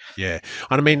to. Yeah.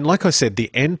 And I mean, like I said, the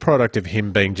end product of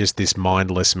him being just this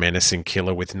mindless, menacing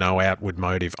killer with no outward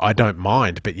motive, I don't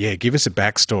mind. But give us a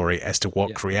backstory as to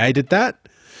what created that.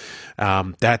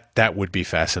 That would be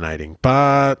fascinating.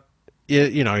 But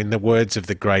in the words of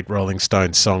the great Rolling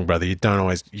Stones song, brother, you can't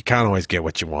always get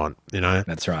what you want,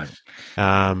 That's right.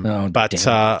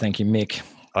 Thank you, Mick.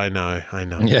 I know.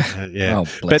 Yeah. Oh,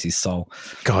 bless his soul.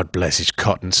 God bless his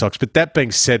cotton socks. But that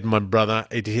being said, my brother,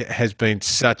 it has been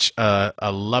such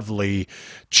a lovely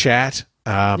chat.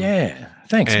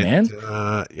 Thanks, man.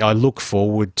 I look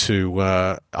forward to.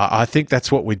 I think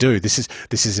that's what we do. This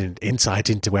is an insight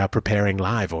into our preparing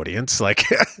live audience. Like,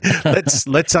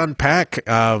 let's unpack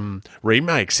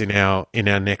remakes in our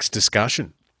next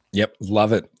discussion. Yep,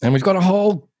 love it. And we've got a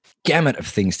whole gamut of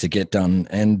things to get done.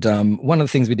 And one of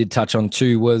the things we did touch on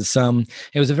too was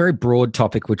it was a very broad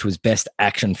topic, which was best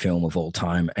action film of all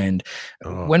time. And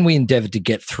when we endeavored to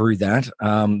get through that,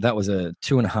 that was a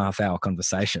 2.5 hour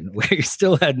conversation. We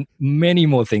still had many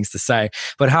more things to say,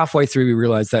 but halfway through we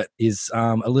realized that is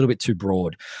a little bit too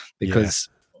broad because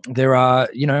there are,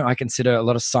 I consider a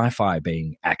lot of sci-fi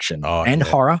being action and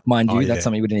horror, mind you. That's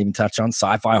something we didn't even touch on.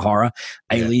 Sci-fi, horror,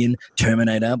 Alien,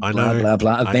 Terminator, blah,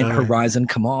 blah. Event Horizon.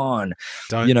 Come on.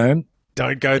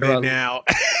 Don't go there now.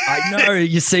 I know.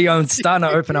 You see, I'm starting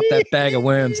to open up that bag of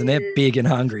worms, and they're big and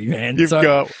hungry, man.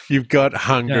 You've got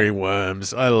hungry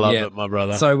worms. I love it, my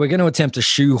brother. So we're going to attempt to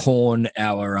shoehorn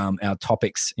our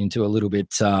topics into a little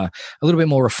bit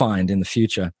more refined in the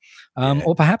future.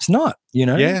 Or perhaps not,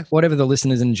 whatever the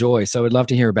listeners enjoy. So we'd love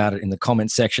to hear about it in the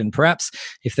comment section. Perhaps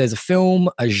if there's a film,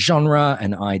 a genre,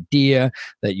 an idea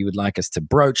that you would like us to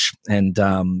broach and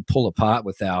pull apart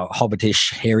with our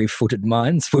hobbitish, hairy-footed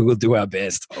minds, we will do our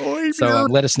best. So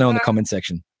let us know in the comment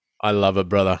section. I love it,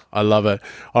 brother. I love it.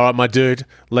 All right, my dude.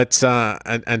 Let's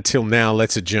until now,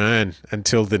 let's adjourn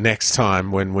until the next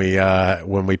time when we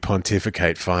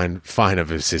pontificate finer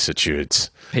vicissitudes.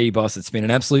 P-Boss, it's been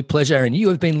an absolute pleasure, and you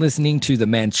have been listening to the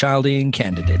Manchaldian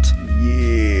Candidate.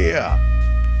 Yeah.